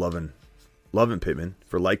anybody for loving Pittman,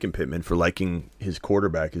 for liking his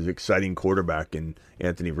quarterback, his exciting quarterback in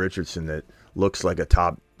Anthony Richardson that looks like a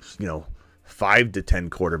top, 5 to 10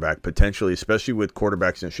 quarterback potentially, especially with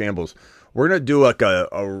quarterbacks in shambles. We're gonna do like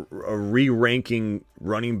a re-ranking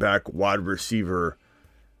running back, wide receiver,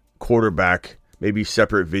 quarterback, maybe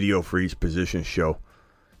separate video for each position show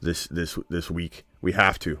this week. We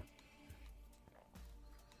have to.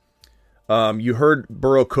 You heard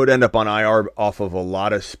Burrow could end up on IR off of a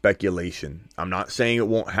lot of speculation. I'm not saying it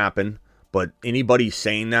won't happen, but anybody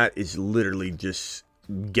saying that is literally just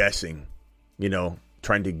guessing,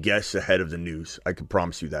 trying to guess ahead of the news. I can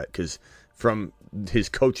promise you that, because from his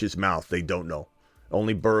coach's mouth, they don't know.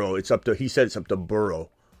 Only Burrow. He said it's up to Burrow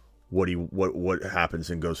what happens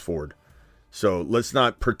and goes forward. So let's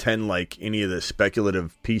not pretend like any of the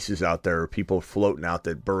speculative pieces out there, people floating out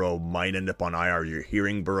that Burrow might end up on IR. You're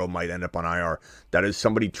hearing Burrow might end up on IR. That is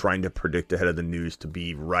somebody trying to predict ahead of the news to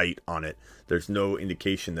be right on it. There's no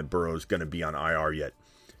indication that Burrow is going to be on IR yet.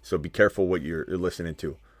 So be careful what you're listening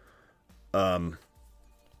to.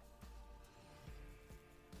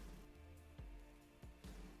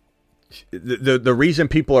 The reason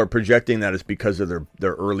people are projecting that is because of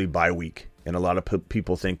their early bye week. And a lot of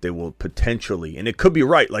people think they will potentially, and it could be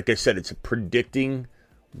right. Like I said, it's predicting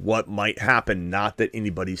what might happen, not that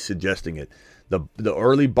anybody's suggesting it. The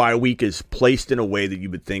early bye week is placed in a way that you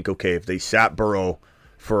would think, okay, if they sat Burrow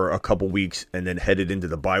for a couple weeks and then headed into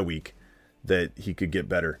the bye week, that he could get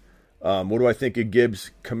better. What do I think of Gibbs,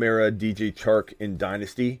 Kamara, DJ Chark in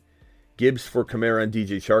Dynasty? Gibbs for Kamara and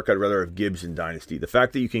DJ Chark. I'd rather have Gibbs in Dynasty. The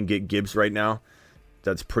fact that you can get Gibbs right now,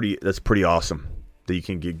 that's pretty awesome. That you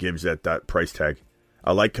can get Gibbs at that price tag.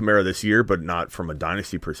 I like Kamara this year, but not from a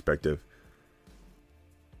dynasty perspective.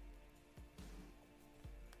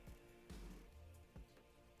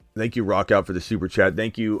 Thank you, Rockout, for the super chat.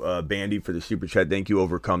 Thank you, Bandy, for the super chat. Thank you,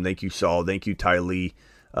 Overcome. Thank you, Saul. Thank you, Ty Lee.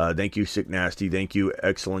 Thank you, Sick Nasty. Thank you,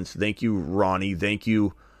 Excellence. Thank you, Ronnie. Thank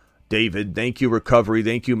you, David. Thank you, Recovery.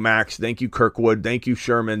 Thank you, Max. Thank you, Kirkwood. Thank you,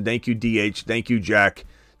 Sherman. Thank you, DH. Thank you, Jack.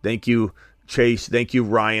 Thank you, Chase. Thank you,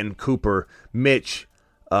 Ryan, Cooper, Mitch,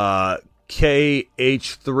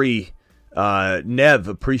 KH3, Nev.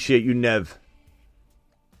 Appreciate you, Nev.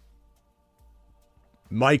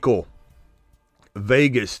 Michael,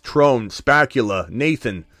 Vegas, Trone, Spacula,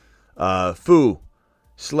 Nathan, Fu,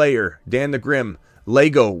 Slayer, Dan the Grim,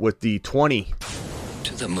 Lego with the $20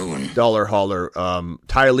 to the moon hauler,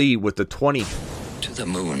 Ty Lee with the $20 to the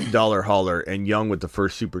moon hauler, and Young with the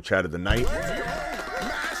first super chat of the night.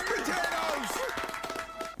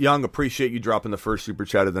 Young, appreciate you dropping the first super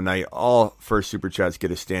chat of the night. All first super chats get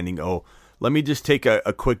a standing O. Let me just take a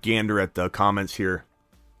quick gander at the comments here.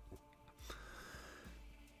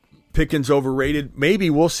 Pickens overrated. Maybe.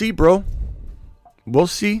 We'll see, bro. We'll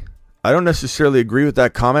see. I don't necessarily agree with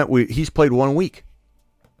that comment. He's played 1 week.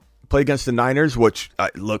 Played against the Niners, which,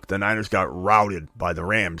 look, the Niners got routed by the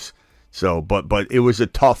Rams. So, but it was a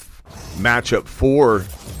tough matchup for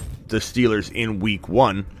the Steelers in week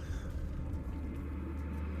 1.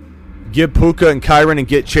 give Puka and Kyron and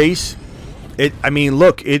get Chase.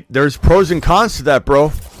 There's pros and cons to that,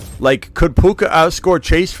 bro. Like, could Puka outscore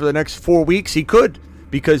Chase for the next 4 weeks? He could,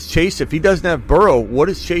 because Chase, if he doesn't have Burrow, what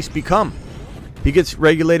does Chase become? He gets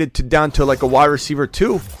regulated down to like a wide receiver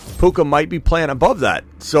 2. Puka might be playing above that.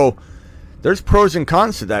 So there's pros and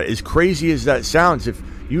cons to that. As crazy as that sounds, if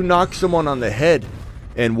you knock someone on the head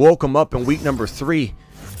and woke them up in week number 3,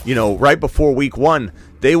 right before week 1,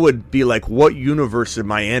 they would be like, what universe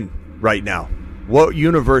am I in right now? What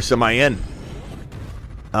universe am I in?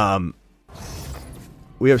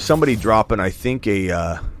 We have somebody dropping, I think, these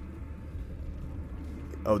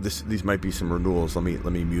might be some renewals. Let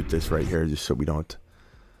me mute this right here just so we don't.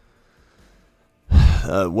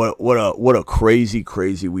 What a crazy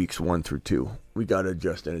weeks 1 through 2. We got to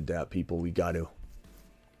adjust and adapt, people. We got to.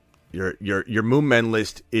 Your Moon Men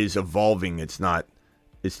list is evolving. It's not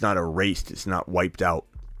erased. It's not wiped out.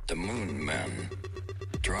 The Moon Men,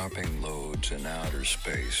 dropping loads in outer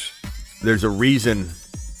space. There's a reason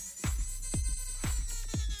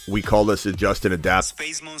we call this adjust and adapt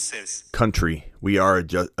country. We are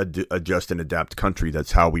adjust and adapt country.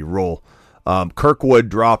 That's how we roll. Kirkwood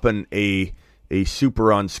dropping a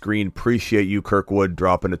super on screen. Appreciate you, Kirkwood,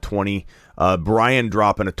 dropping a 20. Brian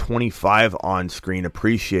dropping a 25 on screen.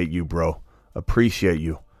 Appreciate you, bro. Appreciate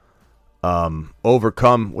you.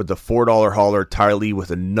 Overcome with the $4 hauler. Ty Lee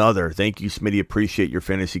with another. Thank you, Smitty. Appreciate your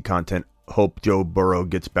fantasy content. Hope Joe Burrow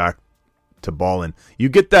gets back to balling. You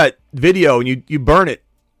get that video and you burn it.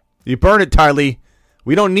 You burn it, Ty Lee.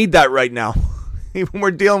 We don't need that right now. Even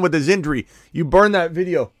we're dealing with his injury. You burn that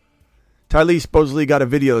video. Ty Lee supposedly got a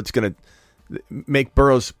video that's going to make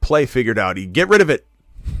Burrow's play figured out. Get rid of it.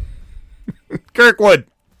 Kirkwood.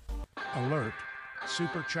 Alert.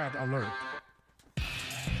 Super chat alert.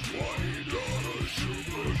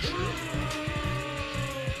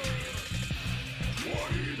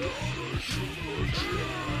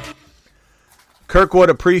 Kirkwood,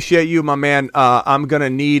 appreciate you, my man. I'm going to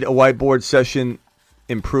need a whiteboard session,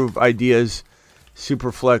 improve ideas,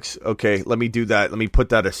 Superflex. Okay, let me do that. Let me put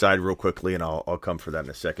that aside real quickly, and I'll come for that in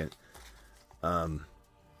a second.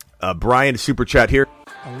 Brian, super chat here.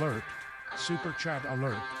 Alert. Super chat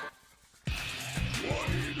alert.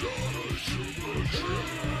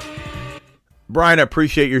 Brian, I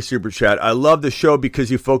appreciate your super chat. I love the show because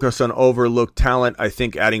you focus on overlooked talent. I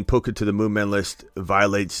think adding Puka to the Moonman list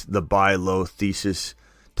violates the buy low thesis.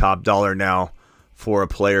 Top dollar now for a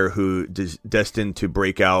player who is destined to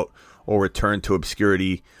break out or return to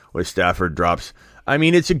obscurity with Stafford drops. I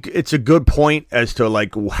mean, it's a good point as to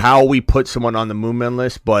like how we put someone on the Moonman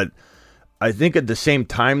list, but I think at the same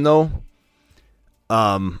time though,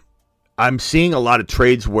 I'm seeing a lot of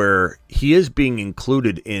trades where he is being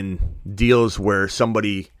included in deals where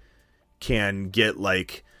somebody can get,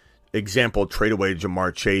 like, example, trade away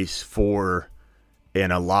Jamar Chase for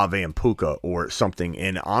an Olave and Puka or something.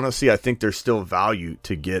 And honestly, I think there's still value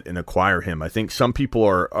to get and acquire him. I think some people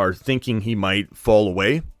are thinking he might fall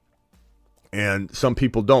away and some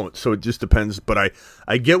people don't. So it just depends. But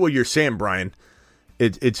I get what you're saying, Brian.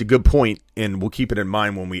 It's a good point, and we'll keep it in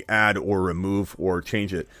mind when we add or remove or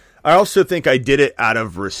change it. I also think I did it out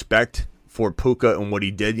of respect for Puka and what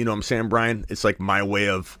he did. You know what I'm saying, Brian? It's like my way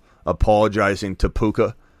of apologizing to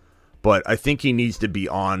Puka. But I think he needs to be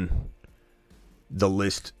on the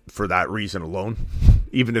list for that reason alone,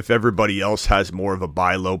 even if everybody else has more of a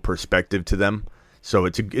buy low perspective to them. So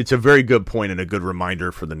it's a very good point and a good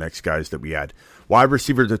reminder for the next guys that we add. Wide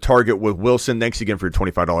receiver to target with Wilson. Thanks again for your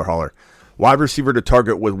 $25 hauler. Wide receiver to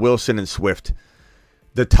target with Wilson and Swift.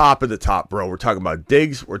 The top of the top, bro. We're talking about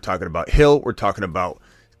Diggs. We're talking about Hill. We're talking about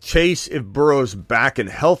Chase if Burrow's back and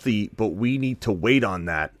healthy, but we need to wait on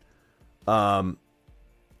that. That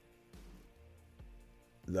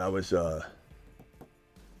was a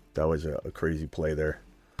crazy play there.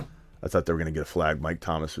 I thought they were going to get a flag. Mike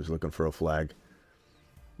Thomas was looking for a flag.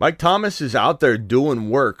 Mike Thomas is out there doing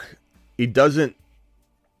work. He doesn't...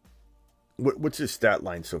 What's his stat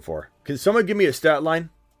line so far? Can someone give me a stat line?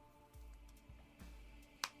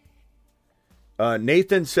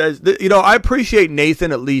 Nathan says, I appreciate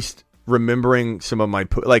Nathan at least remembering some of my...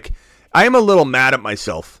 I am a little mad at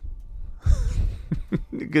myself.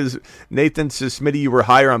 Because Nathan says, Smitty, you were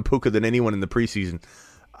higher on Puka than anyone in the preseason.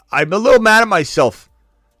 I'm a little mad at myself,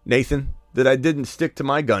 Nathan, that I didn't stick to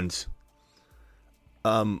my guns.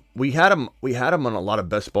 We had him on a lot of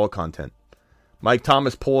best ball content. Mike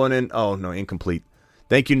Thomas pulling in. Oh, no, incomplete.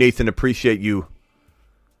 Thank you, Nathan. Appreciate you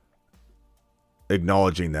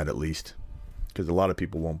acknowledging that at least. Because a lot of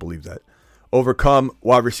people won't believe that. Overcome,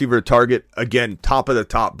 wide receiver target. Again, top of the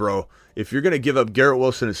top, bro. If you're going to give up Garrett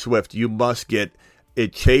Wilson and Swift, you must get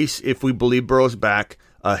Chase, if we believe Burrow's back,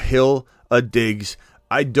 a Hill, a Diggs.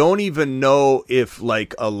 I don't even know if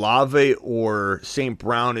like Olave or St.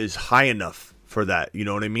 Brown is high enough for that. You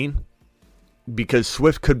know what I mean? Because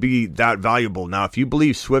Swift could be that valuable. Now, if you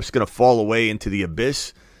believe Swift's going to fall away into the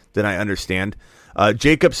abyss, then I understand.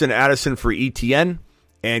 Jacobs and Addison for ETN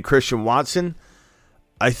and Christian Watson.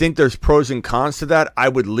 I think there's pros and cons to that. I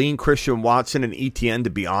would lean Christian Watson and ETN, to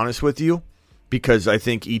be honest with you, because I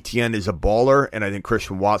think ETN is a baller, and I think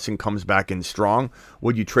Christian Watson comes back in strong.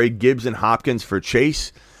 Would you trade Gibbs and Hopkins for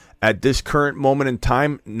Chase? At this current moment in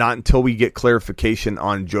time, not until we get clarification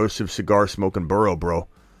on Joseph Cigar Smoking Burrow, bro.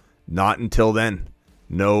 Not until then.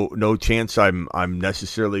 No chance I'm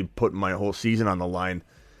necessarily putting my whole season on the line.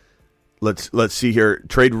 Let's see here.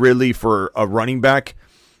 Trade Ridley for a running back.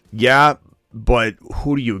 Yeah, but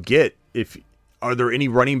who do you get? Are there any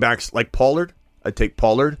running backs like Pollard? I take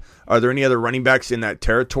Pollard. Are there any other running backs in that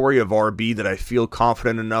territory of RB that I feel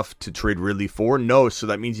confident enough to trade Ridley for? No, so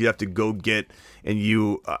that means you have to go get, and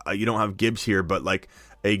you don't have Gibbs here, but like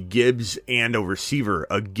a Gibbs and a receiver,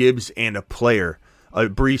 a Gibbs and a player, a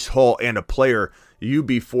Breece Hall and a player. You'd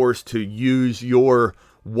be forced to use your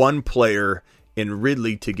one player in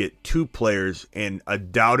Ridley to get two players, and a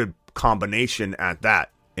doubted combination at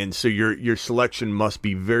that. And so your selection must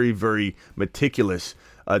be very, very meticulous.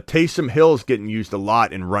 Taysom Hill's getting used a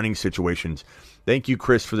lot in running situations. Thank you,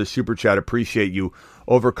 Chris, for the super chat. Appreciate you.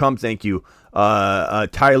 Overcome, thank you.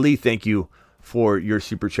 Ty Lee, thank you for your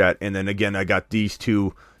super chat. And then again, I got these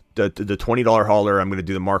two, the $20 hauler. I'm going to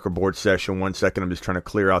do the marker board session. 1 second. I'm just trying to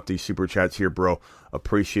clear out these super chats here, bro.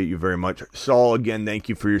 Appreciate you very much. Saul, again, thank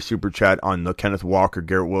you for your super chat on the Kenneth Walker,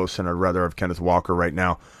 Garrett Wilson. I'd rather have Kenneth Walker right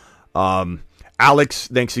now. Alex,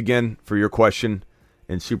 thanks again for your question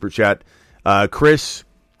and super chat. Chris,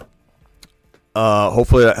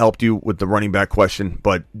 hopefully that helped you with the running back question,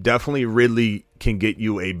 but definitely Ridley can get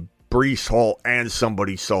you a Breece Hall and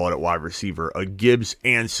somebody solid at wide receiver, a Gibbs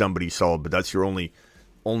and somebody solid, but that's your only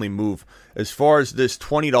move. As far as this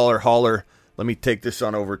 $20 hauler, let me take this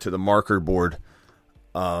on over to the marker board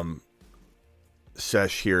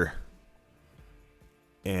sesh here.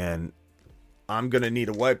 And I'm going to need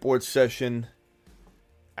a whiteboard session.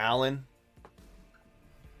 Allen.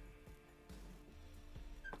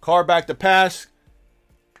 Carr back to pass.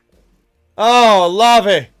 Oh, love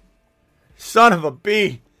it. Son of a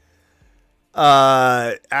bee.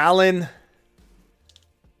 Allen.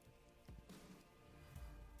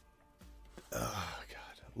 Oh,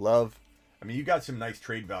 God. Love. I mean, you got some nice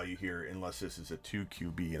trade value here, unless this is a 2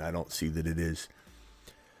 QB, and I don't see that it is.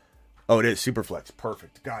 Oh, it is. Superflex.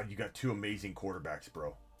 Perfect. God, you got two amazing quarterbacks,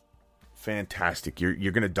 bro. Fantastic. You're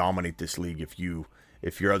going to dominate this league if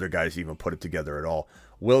your other guys even put it together at all.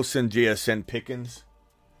 Wilson, JSN, Pickens.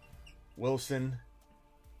 Wilson,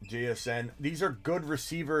 JSN. These are good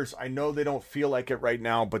receivers. I know they don't feel like it right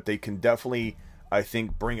now, but they can definitely, I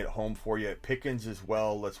think, bring it home for you. Pickens as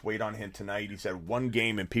well. Let's wait on him tonight. He's had one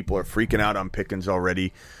game, and people are freaking out on Pickens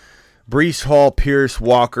already. Breece Hall, Pierce,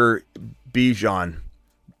 Walker, Bijan.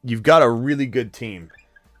 You've got a really good team.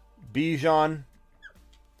 Bijan.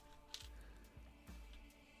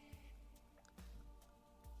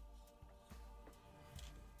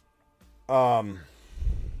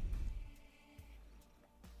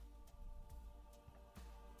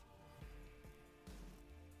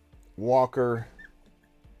 Walker.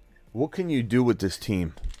 What can you do with this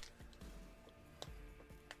team?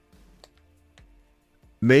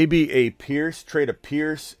 Maybe a Pierce, trade a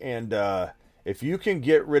Pierce, and if you can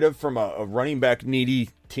get rid of from a running back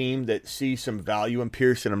needy team that sees some value in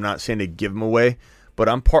Pierce, and I'm not saying to give him away, but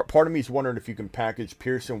I'm part of me is wondering if you can package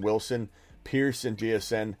Pierce and Wilson, Pierce and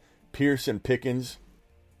JSN, Pierce and Pickens,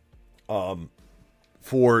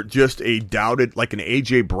 for just a doubted, like an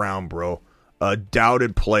AJ Brown, bro, a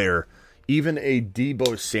doubted player, even a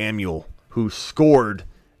Deebo Samuel who scored,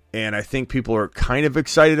 and I think people are kind of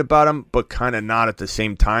excited about him, but kind of not at the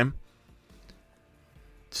same time.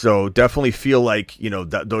 So definitely feel like,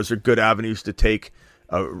 those are good avenues to take.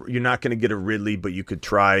 You're not going to get a Ridley, but you could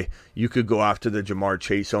try. You could go after the Jamar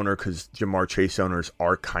Chase owner, because Jamar Chase owners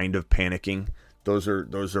are kind of panicking. Those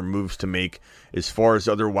are moves to make. As far as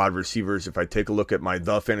other wide receivers, if I take a look at my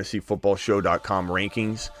thefantasyfootballshow.com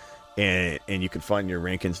rankings, and you can find your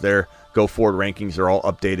rankings there. Go forward rankings are all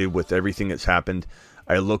updated with everything that's happened.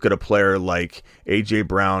 I look at a player like AJ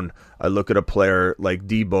Brown. I look at a player like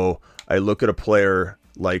Deebo. I look at a player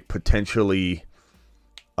like potentially,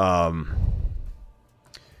 Garrett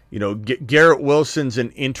Wilson's an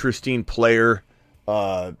interesting player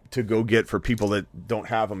to go get for people that don't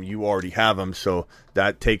have him. You already have him, so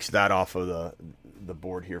that takes that off of the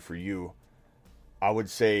board here for you. I would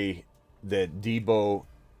say that Debo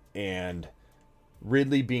and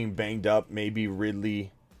Ridley being banged up, maybe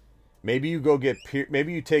you go get,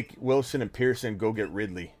 maybe you take Wilson and Pearson and go get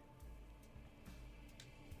Ridley.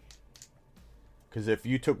 Because if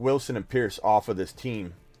you took Wilson and Pierce off of this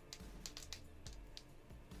team,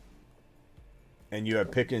 and you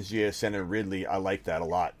have Pickens, JSN, and Ridley, I like that a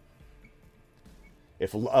lot.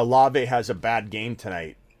 If Olave has a bad game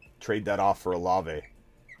tonight, trade that off for Olave.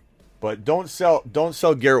 But don't sell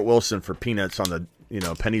Garrett Wilson for peanuts on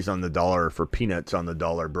the, pennies on the dollar, for peanuts on the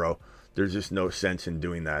dollar, bro. There's just no sense in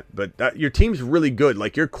doing that. But your team's really good.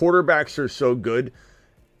 Like, your quarterbacks are so good.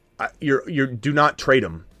 Do not trade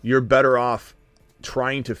them. You're better off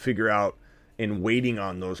trying to figure out and waiting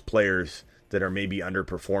on those players that are maybe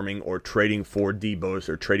underperforming, or trading for Debo's,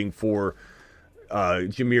 or trading for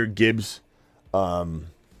Jahmyr Gibbs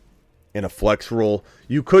in a flex role.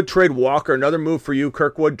 You could trade Walker. Another move for you,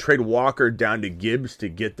 Kirkwood, trade Walker down to Gibbs to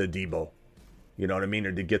get the Debo. You know what I mean?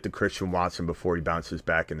 Or to get the Christian Watson before he bounces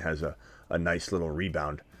back and has a nice little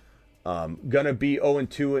rebound. Gonna be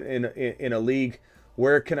 0-2 in a league.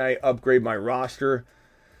 Where can I upgrade my roster?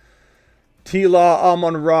 T-Law,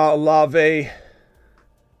 Amon-Ra, Olave,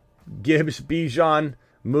 Gibbs, Bijan,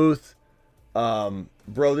 Muth.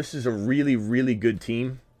 Bro, this is a really, really good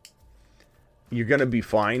team. You're going to be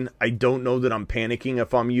fine. I don't know that I'm panicking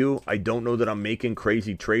if I'm you. I don't know that I'm making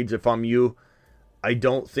crazy trades if I'm you. I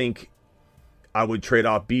don't think I would trade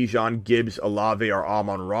off Bijan, Gibbs, Olave, or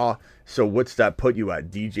Amon-Ra. So what's that put you at?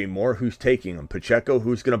 DJ Moore, who's taking him? Pacheco,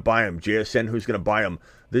 who's going to buy him? JSN, who's going to buy him?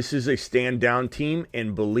 This is a stand-down team,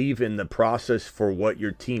 and believe in the process for what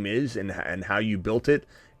your team is and how you built it,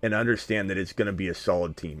 and understand that it's going to be a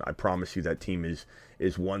solid team. I promise you that team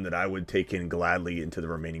is one that I would take in gladly into the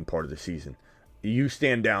remaining part of the season. You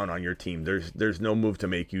stand down on your team. There's no move to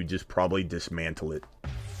make. You just probably dismantle it.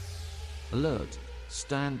 Alert.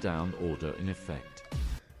 Stand down order in effect.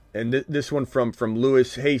 And this one from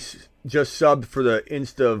Lewis. Hey, just subbed for the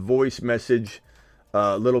Insta voice message.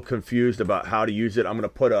 A little confused about how to use it. I'm going to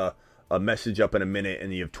put a message up in a minute,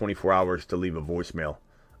 and you have 24 hours to leave a voicemail.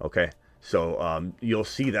 Okay? So you'll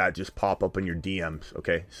see that just pop up in your DMs.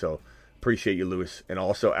 Okay? So appreciate you, Lewis. And I'll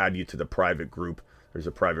also add you to the private group. There's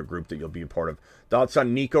a private group that you'll be a part of. Thoughts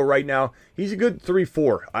on Nico right now? He's a good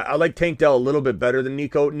 3-4. I like Tank Dell a little bit better than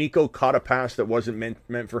Nico. Nico caught a pass that wasn't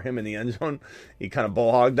meant for him in the end zone. He kind of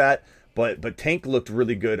ball hogged that. But Tank looked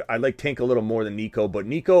really good. I like Tank a little more than Nico. But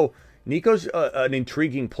Nico's an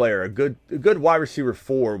intriguing player. A good wide receiver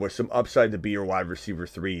 4 with some upside to be your wide receiver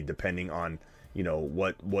 3, depending on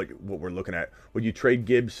what we're looking at. Would you trade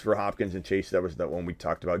Gibbs for Hopkins and Chase? That was that one we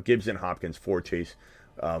talked about. Gibbs and Hopkins for Chase.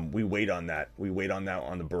 We wait on that. We wait on that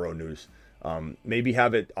on the Burrow news. Maybe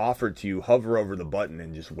have it offered to you. Hover over the button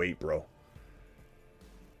and just wait, bro.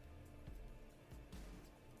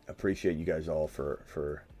 Appreciate you guys all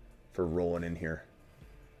for rolling in here.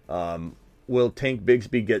 Will Tank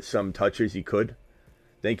Bigsby get some touches? He could.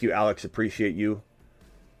 Thank you, Alex. Appreciate you.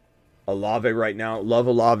 Olave right now. Love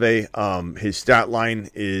Olave. His stat line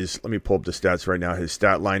is, let me pull up the stats right now. His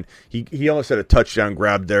stat line, he almost had a touchdown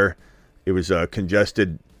grab there. It was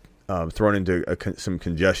congested, thrown into some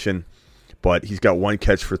congestion, but he's got 1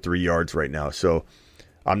 catch for 3 yards right now. So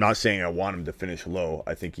I'm not saying I want him to finish low.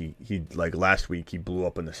 I think he like last week, he blew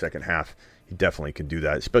up in the second half. He definitely can do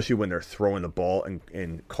that, especially when they're throwing the ball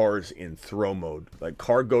and Carr's in throw mode. Like,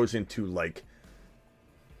 Carr goes into like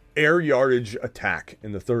air yardage attack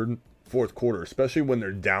in the third, fourth quarter, especially when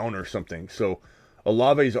they're down or something. So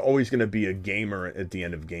Olave is always going to be a gamer at the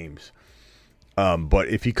end of games. But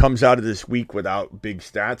if he comes out of this week without big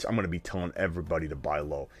stats, I'm going to be telling everybody to buy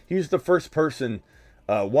low. He's the first person,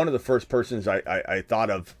 one of the first persons I thought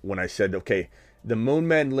of when I said, okay, the Moon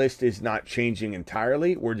Men list is not changing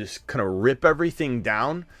entirely. We're just going to rip everything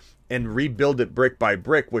down and rebuild it brick by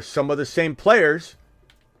brick with some of the same players.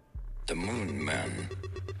 The Moon Men,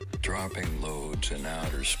 dropping loads in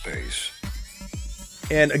outer space.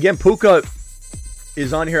 And again, Puka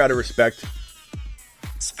is on here out of respect.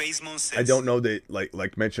 Space Moon says, I don't know that,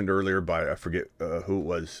 like mentioned earlier by, I forget who it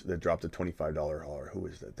was that dropped a $25 hauler. Who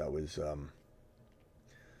was that?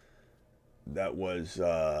 That was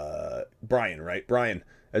Brian, right? Brian,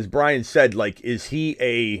 as Brian said, like, is he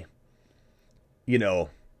a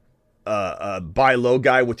buy low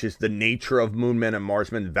guy, which is the nature of Moonmen and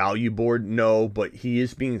Marsmen value board? No, but he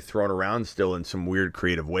is being thrown around still in some weird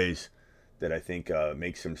creative ways that I think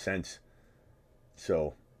makes some sense.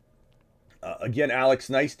 So, again, Alex,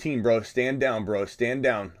 nice team, bro. Stand down, bro. Stand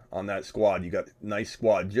down on that squad. You got a nice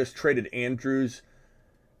squad. Just traded Andrews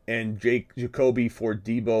and Jacoby for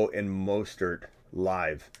Debo and Mostert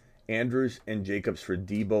live. Andrews and Jacobs for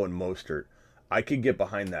Debo and Mostert. I could get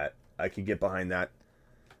behind that. I could get behind that.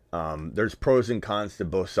 There's pros and cons to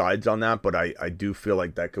both sides on that, but I do feel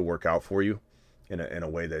like that could work out for you in a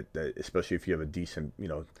way that especially if you have a decent,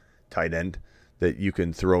 tight end that you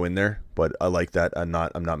can throw in there. But I like that. I'm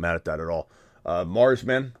not mad at that at all. Mars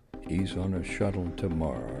Men. He's on a shuttle to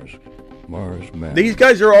Mars. Mars Men. These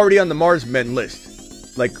guys are already on the Mars Men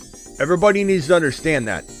list. Like, everybody needs to understand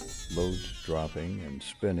that. Loads dropping and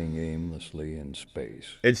spinning aimlessly in space.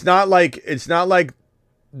 It's not like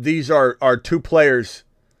these are two players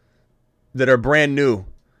that are brand new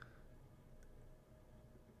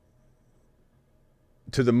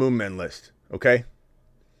to the Moon Men list, okay?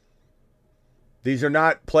 These are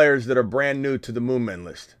not players that are brand new to the Moon Men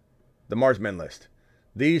list, the Mars Men list.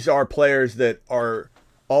 These are players that are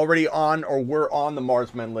already on or were on the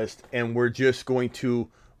Mars Men list, and we're just going to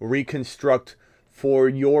reconstruct for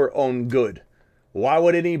your own good. Why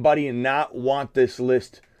would anybody not want this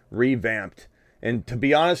list revamped? And to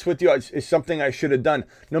be honest with you, it's something I should have done.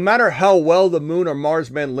 No matter how well the Moon or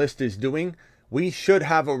Mars Men list is doing, we should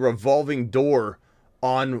have a revolving door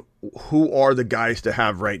on who are the guys to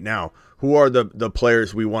have right now. Who are the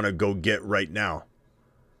players we want to go get right now?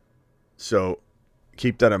 So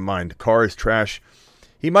keep that in mind. Carr is trash.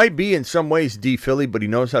 He might be in some ways D-Philly, but he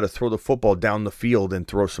knows how to throw the football down the field and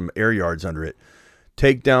throw some air yards under it.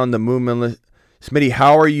 Take down the Moon Men list. Smitty,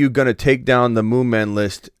 how are you going to take down the Moon Men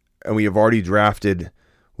list? And we have already drafted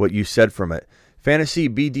what you said from it. Fantasy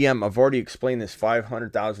BDM, I've already explained this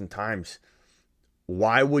 500,000 times.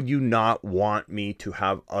 Why would you not want me to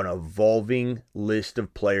have an evolving list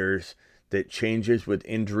of players that changes with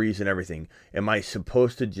injuries and everything? Am I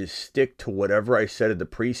supposed to just stick to whatever I said at the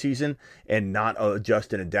preseason and not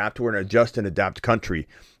adjust and adapt? We're an adjust and adapt country.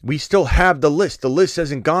 We still have the list. The list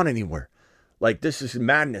hasn't gone anywhere. Like, this is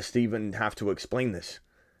madness to even have to explain this.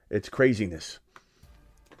 It's craziness.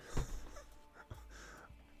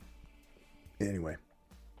 Anyway.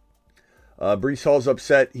 Breece Hall's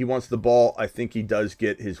upset. He wants the ball. I think he does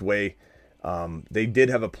get his way. They did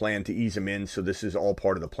have a plan to ease him in, so this is all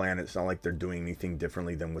part of the plan. It's not like they're doing anything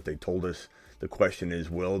differently than what they told us. The question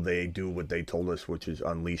is, will they do what they told us, which is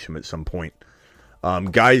unleash him at some point?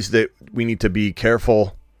 Guys that we need to be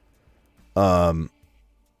careful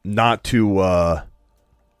not to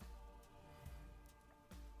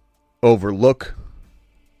overlook.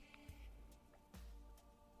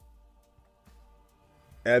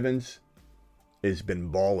 Evans has been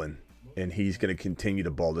balling, and he's going to continue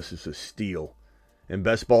to ball. This is a steal. In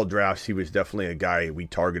best ball drafts, he was definitely a guy we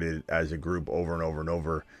targeted as a group over and over and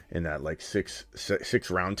over in that like six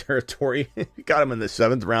round territory. We got him in the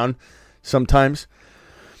 7th round sometimes.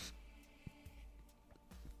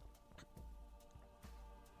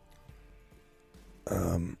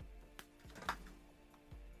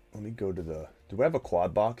 Let me go to the... Do we have a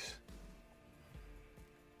quad box?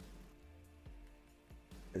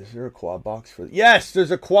 Is there a quad box for... Yes,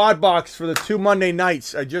 there's a quad box for the 2 Monday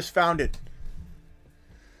nights. I just found it.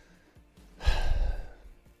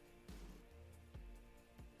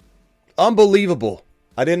 Unbelievable.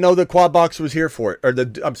 I didn't know the quad box was here for it. Or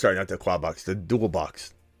I'm sorry, not the quad box. The dual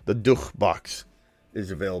box. The Duch box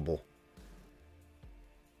is available.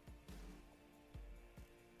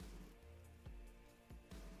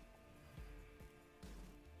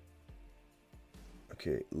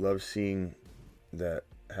 Okay, love seeing that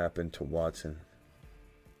happen to Watson.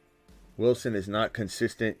 Wilson is not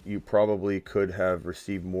consistent. You probably could have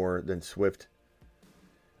received more than Swift.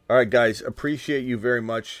 All right, guys, appreciate you very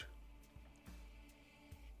much.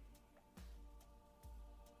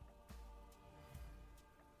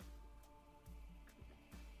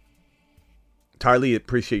 Tylee,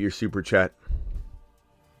 appreciate your super chat.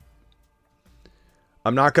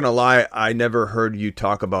 I'm not going to lie, I never heard you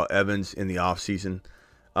talk about Evans in the offseason.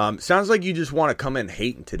 Sounds like you just want to come in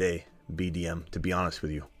hating today, BDM, to be honest with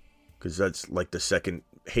you. Because that's like the second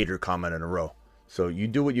hater comment in a row. So you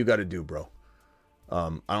do what you got to do, bro. I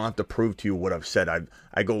don't have to prove to you what I've said.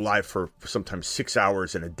 I go live for sometimes 6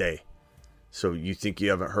 hours in a day. So you think you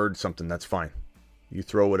haven't heard something, that's fine. You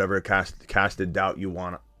throw whatever casted doubt you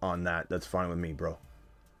want on that. That's fine with me, bro.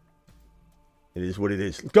 It is what it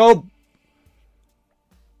is. Go!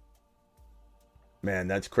 Man,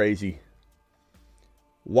 that's crazy.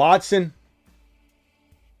 Watson.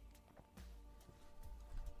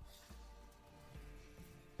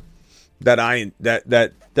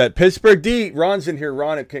 That Pittsburgh D. Ron's in here.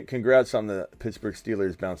 Ron, congrats on the Pittsburgh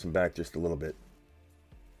Steelers bouncing back just a little bit.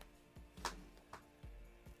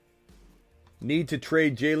 Need to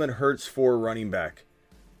trade Jalen Hurts for running back.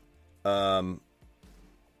 You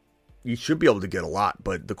should be able to get a lot,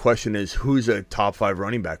 but the question is, who's a top 5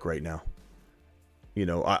 running back right now? You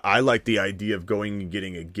know, I like the idea of going and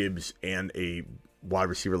getting a Gibbs and a wide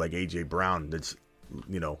receiver like A.J. Brown. That's,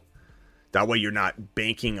 you know, that way you're not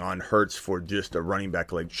banking on Hurts for just a running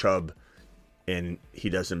back like Chubb and he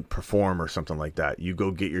doesn't perform or something like that. You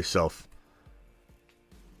go get yourself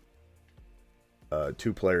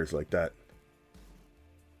 2 players like that.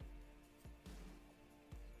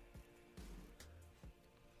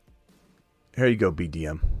 Here you go,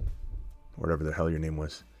 BDM. Whatever the hell your name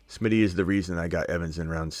was. Smitty is the reason I got Evans in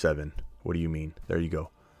round 7. What do you mean? There you go.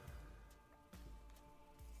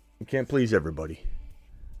 You can't please everybody.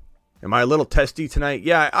 Am I a little testy tonight?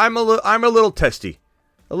 Yeah, I'm a little testy.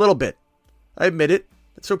 A little bit. I admit it.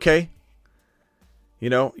 It's okay. You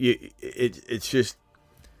know, it's just,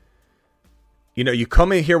 you know, you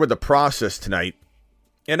come in here with a process tonight,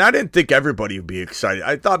 and I didn't think everybody would be excited.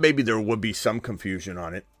 I thought maybe there would be some confusion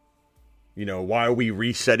on it. You know, why are we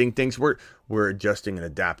resetting things? We're adjusting and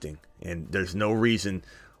adapting, and there's no reason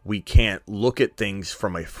we can't look at things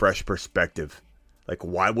from a fresh perspective. Like,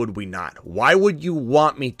 why would we not? Why would you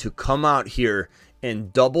want me to come out here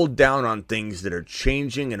and double down on things that are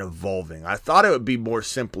changing and evolving? I thought it would be more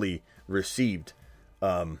simply received.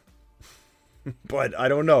 But I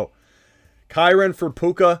don't know. Kyren for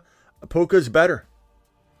Puka. Puka's better.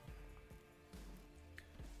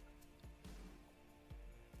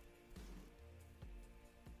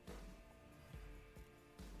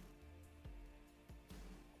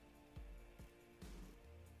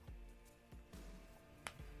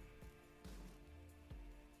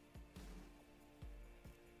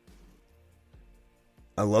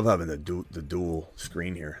 I love having the dual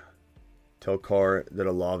screen here. Tell Carr that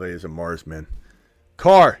Olave is a Marsman.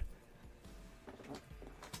 Carr!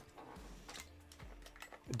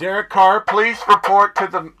 Derek Carr, please report to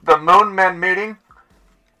the Moon Men meeting.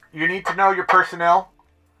 You need to know your personnel.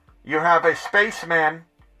 You have a spaceman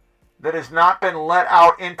that has not been let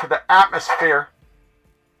out into the atmosphere.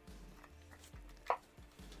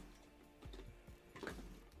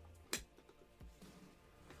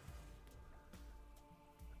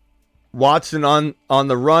 Watson on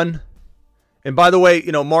the run. And by the way,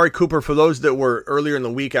 you know, Amari Cooper, for those that were earlier in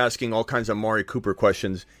the week asking all kinds of Amari Cooper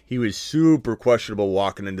questions, he was super questionable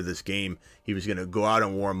walking into this game. He was going to go out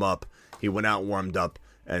and warm up. He went out, warmed up,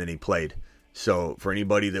 and then he played. So for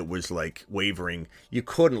anybody that was like wavering, you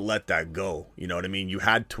couldn't let that go. You know what I mean? You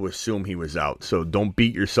had to assume he was out. So don't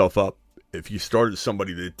beat yourself up if you started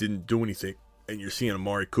somebody that didn't do anything and you're seeing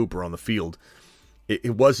Amari Cooper on the field.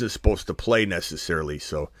 It wasn't supposed to play necessarily,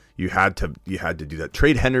 so you had to do that.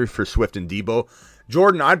 Trade Henry for Swift and Debo.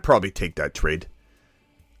 Jordan, I'd probably take that trade.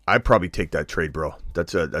 I'd probably take that trade, bro.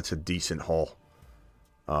 That's a decent haul.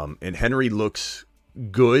 And Henry looks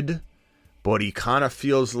good, but he kind of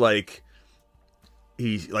feels like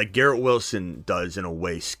he's like Garrett Wilson does in a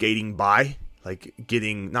way, skating by, like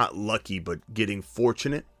getting not lucky, but getting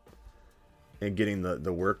fortunate and getting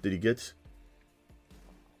the work that he gets.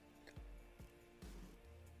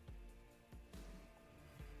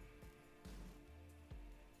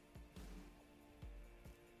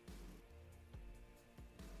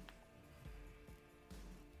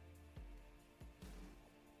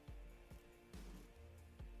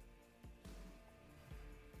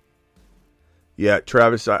 Yeah,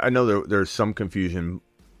 Travis, I know there's some confusion,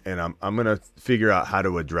 and I'm gonna figure out how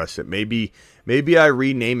to address it. Maybe I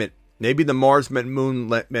rename it. Maybe the Mars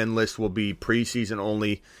Moon Men list will be preseason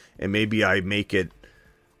only, and maybe I make it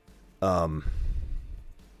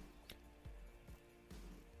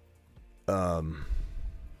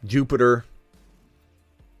Jupiter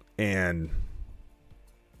and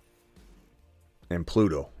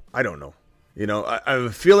Pluto. I don't know. You know, I have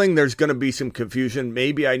a feeling there's going to be some confusion.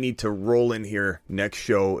 Maybe I need to roll in here next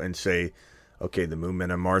show and say, okay, the Moon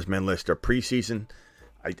Men and Mars Men list are preseason.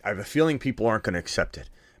 I have a feeling people aren't going to accept it.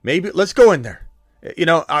 Maybe let's go in there. You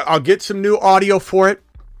know, I'll get some new audio for it.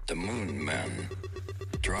 The Moon Men,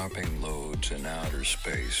 dropping loads in outer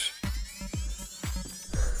space.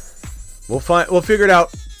 We'll figure it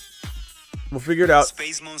out. We'll figure it out.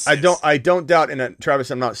 Spaceman I says. don't doubt. And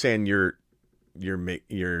Travis, I'm not saying you're you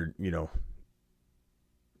know.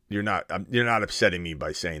 You're not upsetting me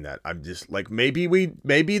by saying that. I'm just like, maybe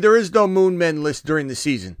there is no Moon Men list during the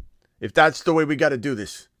season. If that's the way we got to do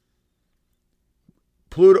this.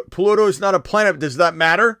 Pluto is not a planet. Does that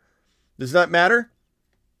matter? Does that matter?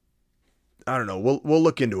 I don't know. We'll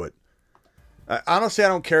look into it. Honestly, I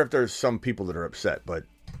don't care if there's some people that are upset, but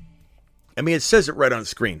I mean, it says it right on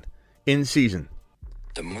screen. In season.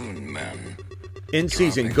 The Moon Men. In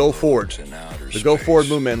season, go forward. The go forward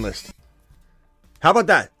Moon Men list. How about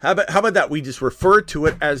that? How about that? We just refer to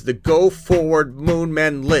it as the Go Forward Moon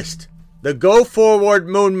Men list. The Go Forward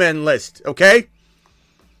Moon Men list, okay?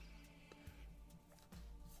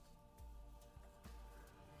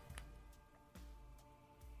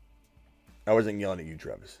 I wasn't yelling at you,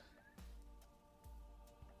 Travis.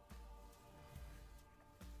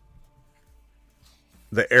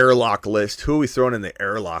 The airlock list. Who are we throwing in the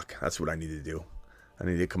airlock? That's what I need to do. I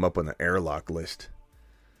need to come up with an airlock list.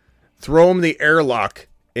 Throw him the airlock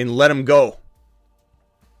and let him go.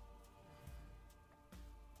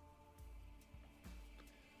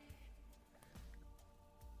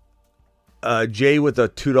 Jay with a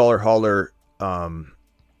 $2 hauler.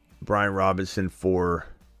 Brian Robinson for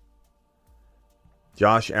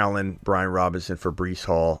Josh Allen. Brian Robinson for Breece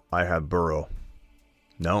Hall. I have Burrow.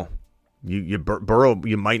 No. Burrow,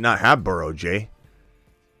 you might not have Burrow, Jay.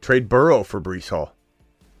 Trade Burrow for Breece Hall.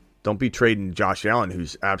 Don't be trading Josh Allen,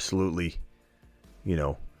 who's absolutely,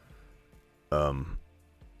 looking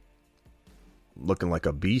like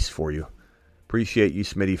a beast for you. Appreciate you,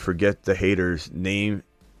 Smitty. Forget the haters. Name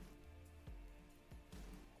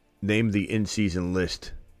the in-season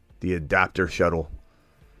list. The adapter shuttle.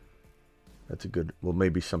 That's a good,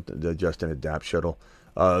 maybe something, the Justin Adapt shuttle.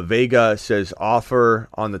 Vega says, offer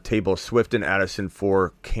on the table Swift and Addison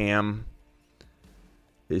for Cam.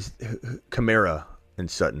 Is Kamara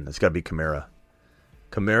and Sutton. It's got to be Kamara.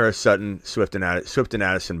 Kamara, Sutton, Swift and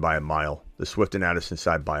Addison by a mile. The Swift and Addison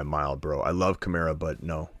side by a mile, bro. I love Kamara, but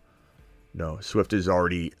no. Swift is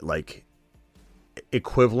already like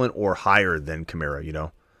equivalent or higher than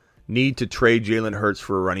Kamara, Need to trade Jalen Hurts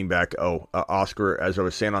for a running back. Oscar, as I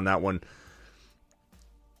was saying on that one,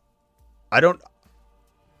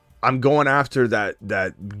 I'm going after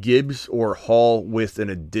that Gibbs or Hall with an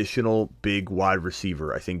additional big wide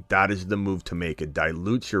receiver. I think that is the move to make. It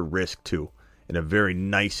dilutes your risk too in a very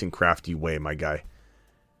nice and crafty way, my guy.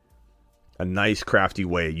 A nice crafty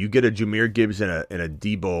way. You get a Jahmyr Gibbs and a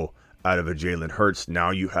Debo out of a Jalen Hurts.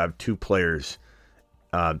 Now you have two players.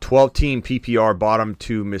 12-team PPR, bottom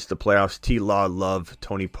two missed the playoffs. T-Law, Love,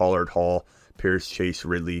 Tony Pollard, Hall, Pierce, Chase,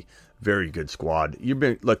 Ridley. Very good squad. You've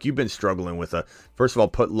been struggling with first of all,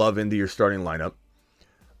 put Love into your starting lineup.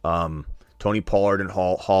 Tony Pollard and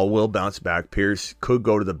Hall will bounce back. Pierce could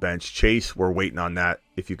go to the bench. Chase, we're waiting on that.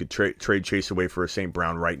 If you could trade Chase away for a St.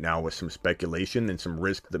 Brown right now with some speculation and some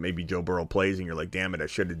risk that maybe Joe Burrow plays and you're like, damn it, I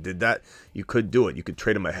should have did that. You could do it. You could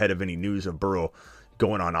trade him ahead of any news of Burrow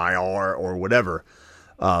going on IR or whatever.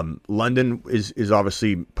 London is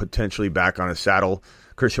obviously potentially back on a saddle.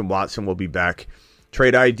 Christian Watson will be back.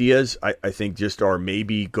 Trade ideas, I think, just are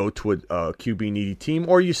maybe go to a QB needy team,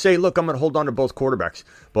 or you say, look, I'm going to hold on to both quarterbacks,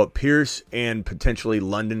 but Pierce and potentially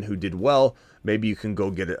London, who did well, maybe you can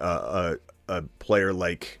go get a player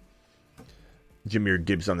like Jahmyr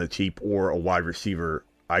Gibbs on the cheap or a wide receiver.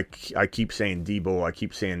 I keep saying Debo. I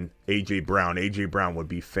keep saying A.J. Brown. A.J. Brown would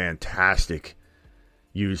be fantastic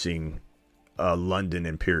using London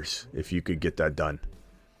and Pierce if you could get that done.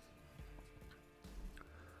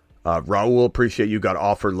 Raul, appreciate you got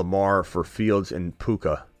offered Lamar for Fields and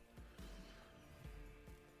Puka.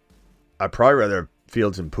 I'd probably rather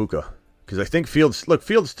Fields and Puka because I think Fields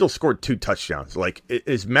still scored 2 touchdowns. Like,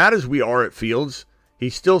 as mad as we are at Fields,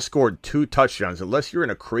 he still scored 2 touchdowns. Unless you're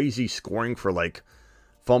in a crazy scoring for like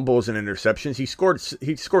fumbles and interceptions,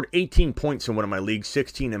 he scored 18 points in one of my leagues,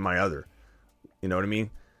 16 in my other. You know what I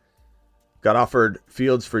mean? Got offered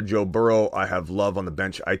Fields for Joe Burrow. I have Love on the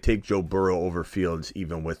bench. I take Joe Burrow over Fields,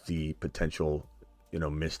 even with the potential,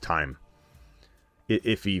 missed time.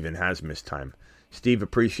 If he even has missed time. Steve,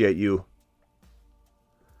 appreciate you.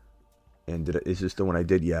 And is this the one I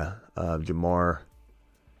did? Yeah. Jamar.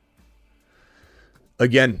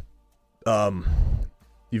 Again,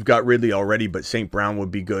 you've got Ridley already, but St. Brown would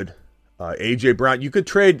be good. A.J. Brown. You could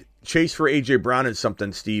trade Chase for A.J. Brown and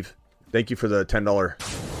something, Steve. Thank you for the $10.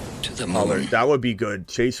 To the moon. That would be good.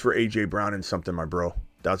 Chase for A.J. Brown and something, my bro.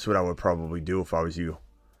 That's what I would probably do if I was you.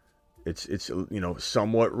 It's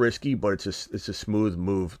somewhat risky, but it's a smooth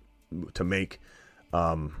move to make.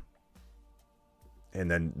 And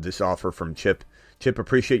then this offer from Chip. Chip,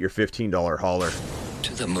 appreciate your $15 hauler.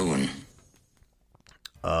 To the moon.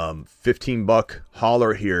 $15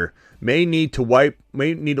 hauler here. May need a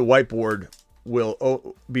whiteboard.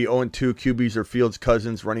 Will be 0-2. QBs are Fields,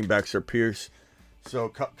 Cousins, running backs are Pierce. So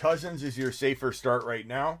Cousins is your safer start right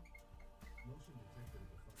now,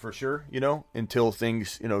 for sure. Until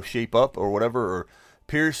things shape up or whatever. Or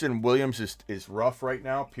Pierce and Williams is rough right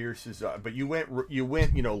now. Pierce is, but you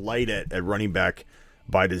went light at running back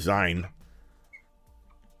by design,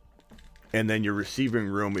 and then your receiving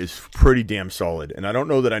room is pretty damn solid. And I don't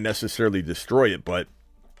know that I necessarily destroy it, but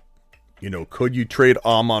could you trade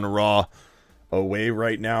Amon-Ra away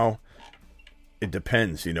right now? It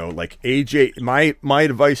depends, like AJ, my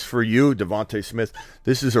advice for you, Devontae Smith,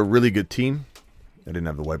 this is a really good team. I didn't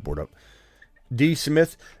have the whiteboard up. D.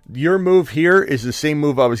 Smith, your move here is the same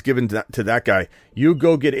move I was given to that guy. You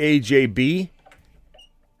go get AJB.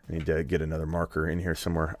 I need to get another marker in here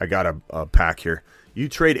somewhere. I got a pack here. You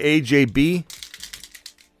trade AJB.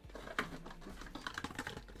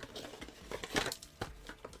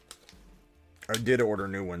 I did order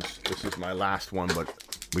new ones. This is my last one, but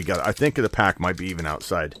I think the pack might be even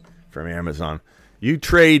outside from Amazon. You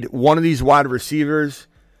trade one of these wide receivers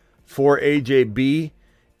for AJB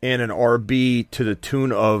and an RB to the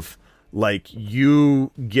tune of, like,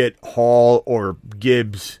 you get Hall or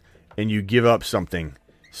Gibbs and you give up something.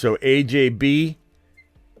 So AJB,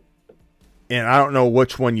 and I don't know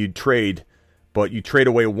which one you'd trade, but you trade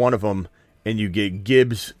away one of them and you get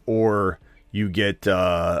Gibbs or you get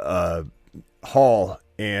Hall.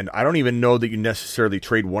 And I don't even know that you necessarily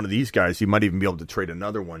trade one of these guys. You might even be able to trade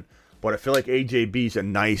another one. But I feel like AJB is a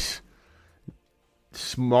nice,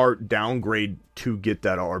 smart downgrade to get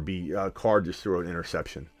that RB card just through an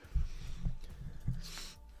interception.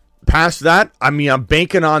 Past that, I mean, I'm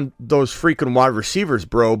banking on those freaking wide receivers,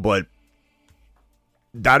 bro, but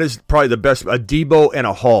that is probably the best. A Debo and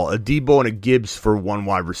a Hall. A Debo and a Gibbs for one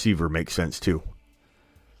wide receiver makes sense, too.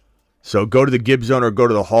 So go to the Gibbs owner, go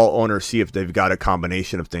to the Hall owner, see if they've got a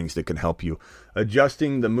combination of things that can help you.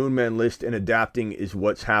 Adjusting the Moonman list and adapting is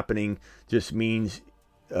what's happening. Just means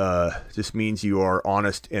you are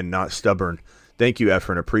honest and not stubborn. Thank you,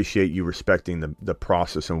 Efren. Appreciate you respecting the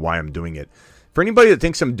process and why I'm doing it. For anybody that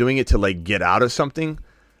thinks I'm doing it to, like, get out of something,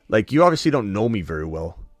 like, you obviously don't know me very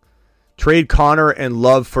well. Trade Connor and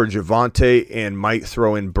Love for Javonte and might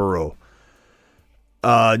throw in Burrow.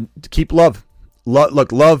 Keep Love.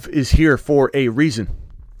 Look, Love is here for a reason.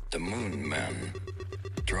 The Moon Men,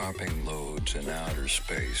 dropping loads in outer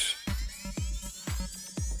space.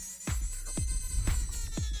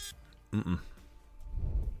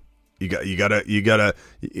 You gotta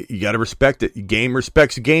respect it. Game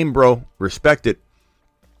respects game, bro. Respect it.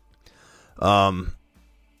 Well,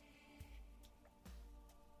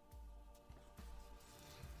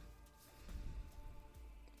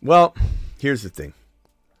 here's the thing.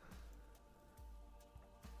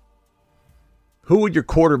 Who would your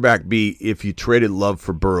quarterback be if you traded Love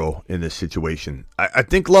for Burrow in this situation? I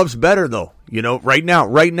think Love's better, though. You know, right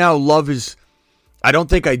now, Love is... I don't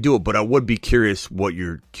think I do it, but I would be curious what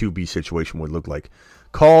your QB situation would look like.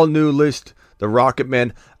 Call new list, the Rocket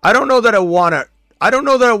Man. I don't know that I want to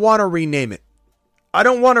rename it. I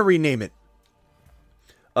don't want to rename it.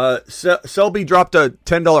 Selby dropped a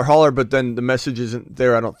 $10 holler, but then the message isn't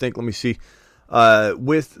there, I don't think. Let me see.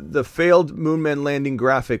 With the failed Moonman landing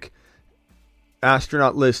graphic,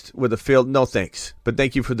 astronaut list with a failed... No, thanks. But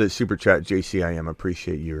thank you for the super chat, JCIM.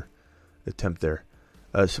 Appreciate your attempt there.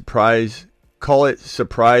 Surprise... Call it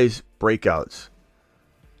surprise breakouts.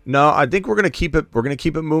 No, I think we're gonna keep it. We're gonna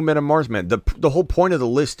keep it Moonman and Marsman. The whole point of the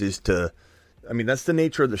list is to, I mean, that's the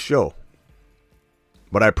nature of the show.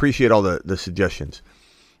 But I appreciate all the suggestions.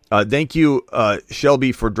 Thank you,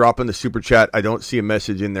 Shelby, for dropping the super chat. I don't see a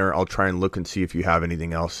message in there. I'll try and look and see if you have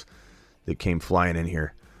anything else that came flying in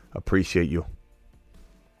here. Appreciate you.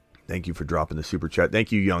 Thank you for dropping the super chat.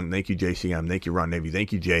 Thank you, Young. Thank you, JCM. Thank you, Ron Navy.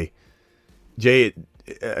 Thank you, Jay. Jay,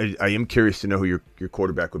 I am curious to know who your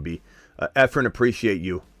quarterback would be. Efren, appreciate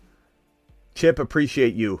you. Chip,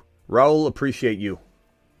 appreciate you. Raul, appreciate you.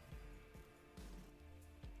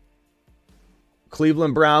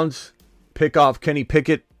 Cleveland Browns, pick off Kenny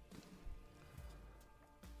Pickett.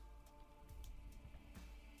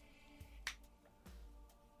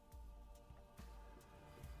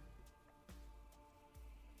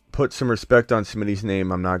 Put some respect on somebody's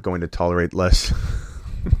name. I'm not going to tolerate less.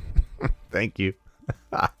 Thank you.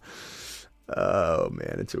 Oh,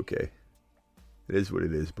 man, it's okay. It is what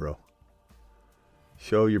it is, bro.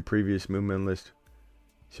 Show your previous movement list.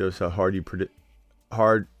 Shows how hard to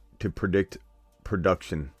predict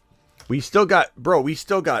production. We still got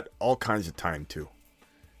all kinds of time, too.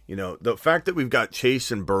 You know, the fact that we've got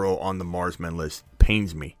Chase and Burrow on the Marsmen list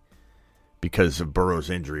pains me because of Burrow's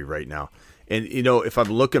injury right now. And, you know, if I'm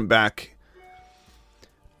looking back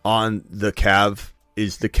on the Cav,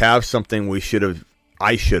 is the Cav something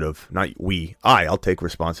I'll take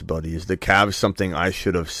responsibility. Is the Cavs something I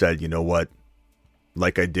should have said, you know what,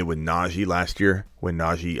 like I did with Najee last year, we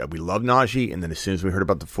love Najee, and then as soon as we heard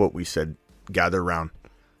about the foot, we said, gather around,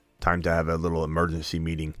 time to have a little emergency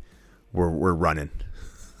meeting, we're running.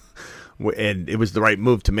 And it was the right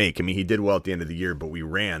move to make. I mean, he did well at the end of the year, but we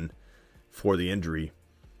ran for the injury.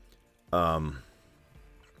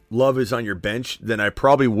 Love is on your bench, then I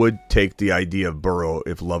probably would take the idea of Burrow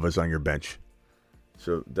if Love is on your bench.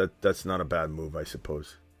 So that's not a bad move, I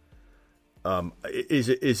suppose.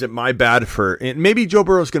 Is it my bad for... And maybe Joe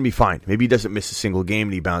Burrow's going to be fine. Maybe he doesn't miss a single game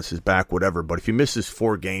and he bounces back, whatever. But if he misses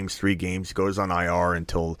 4 games, 3 games, goes on IR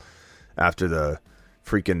until after the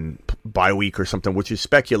freaking bye week or something, which is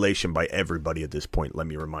speculation by everybody at this point. Let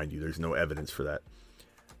me remind you, there's no evidence for that.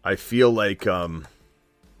 I feel like no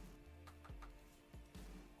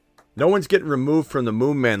one's getting removed from the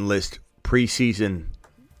Moon Man list preseason,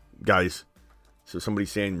 guys. So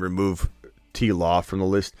somebody's saying remove T-Law from the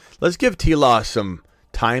list. Let's give T-Law some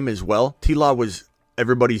time as well. T-Law was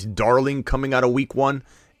everybody's darling coming out of week 1,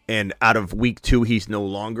 and out of week 2, he's no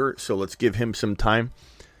longer. So let's give him some time.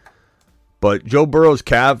 But Joe Burrow's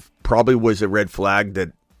calf probably was a red flag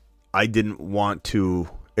that I didn't want to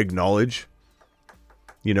acknowledge.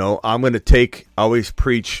 You know, I'm going to always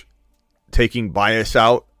preach taking bias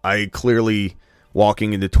out. I clearly,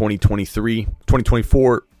 walking into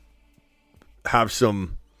 2024, have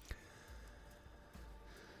some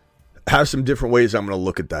different ways I'm going to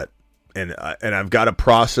look at that. And I've got a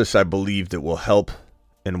process I believe that will help,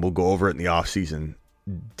 and we'll go over it in the offseason,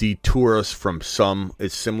 detour us from some.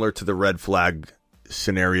 It's similar to the red flag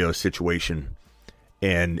scenario situation,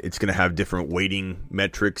 and it's going to have different weighting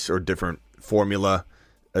metrics or different formula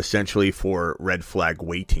essentially for red flag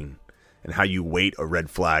weighting and how you weight a red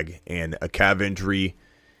flag. And a calf injury,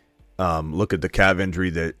 look at the calf injury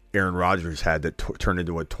that Aaron Rodgers had that turned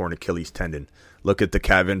into a torn Achilles tendon. Look at the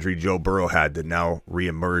calf injury Joe Burrow had that now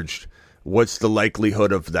reemerged. What's the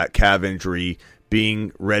likelihood of that calf injury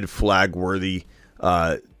being red flag worthy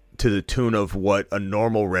to the tune of what a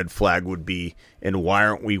normal red flag would be, and why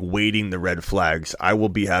aren't we weighting the red flags? I will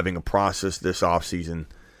be having a process this offseason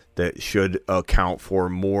that should account for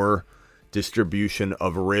more distribution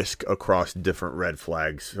of risk across different red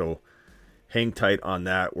flags. So hang tight on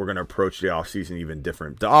that. We're going to approach the offseason even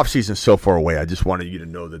different. The offseason is so far away. I just wanted you to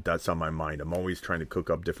know that that's on my mind. I'm always trying to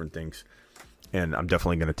cook up different things, and I'm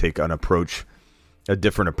definitely going to take a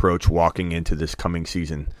different approach walking into this coming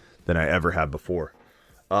season than I ever have before.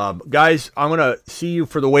 Guys, I'm going to see you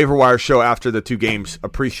for the waiver wire show after the 2 games.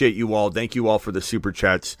 Appreciate you all. Thank you all for the super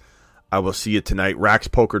chats. I will see you tonight. Rax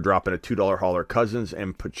Poker dropping a $2 hauler. Cousins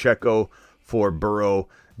and Pacheco for Burrow.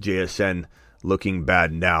 JSN looking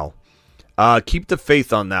bad now. Keep the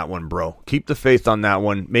faith on that one, bro. Keep the faith on that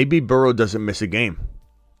one. Maybe Burrow doesn't miss a game,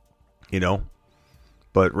 you know.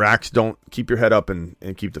 But Rax, don't keep your head up and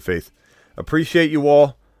keep the faith. Appreciate you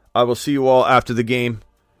all. I will see you all after the game.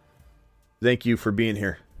 Thank you for being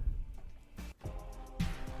here.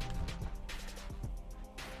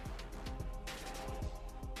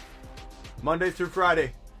 Monday through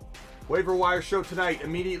Friday. Waiver wire show tonight,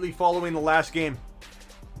 immediately following the last game.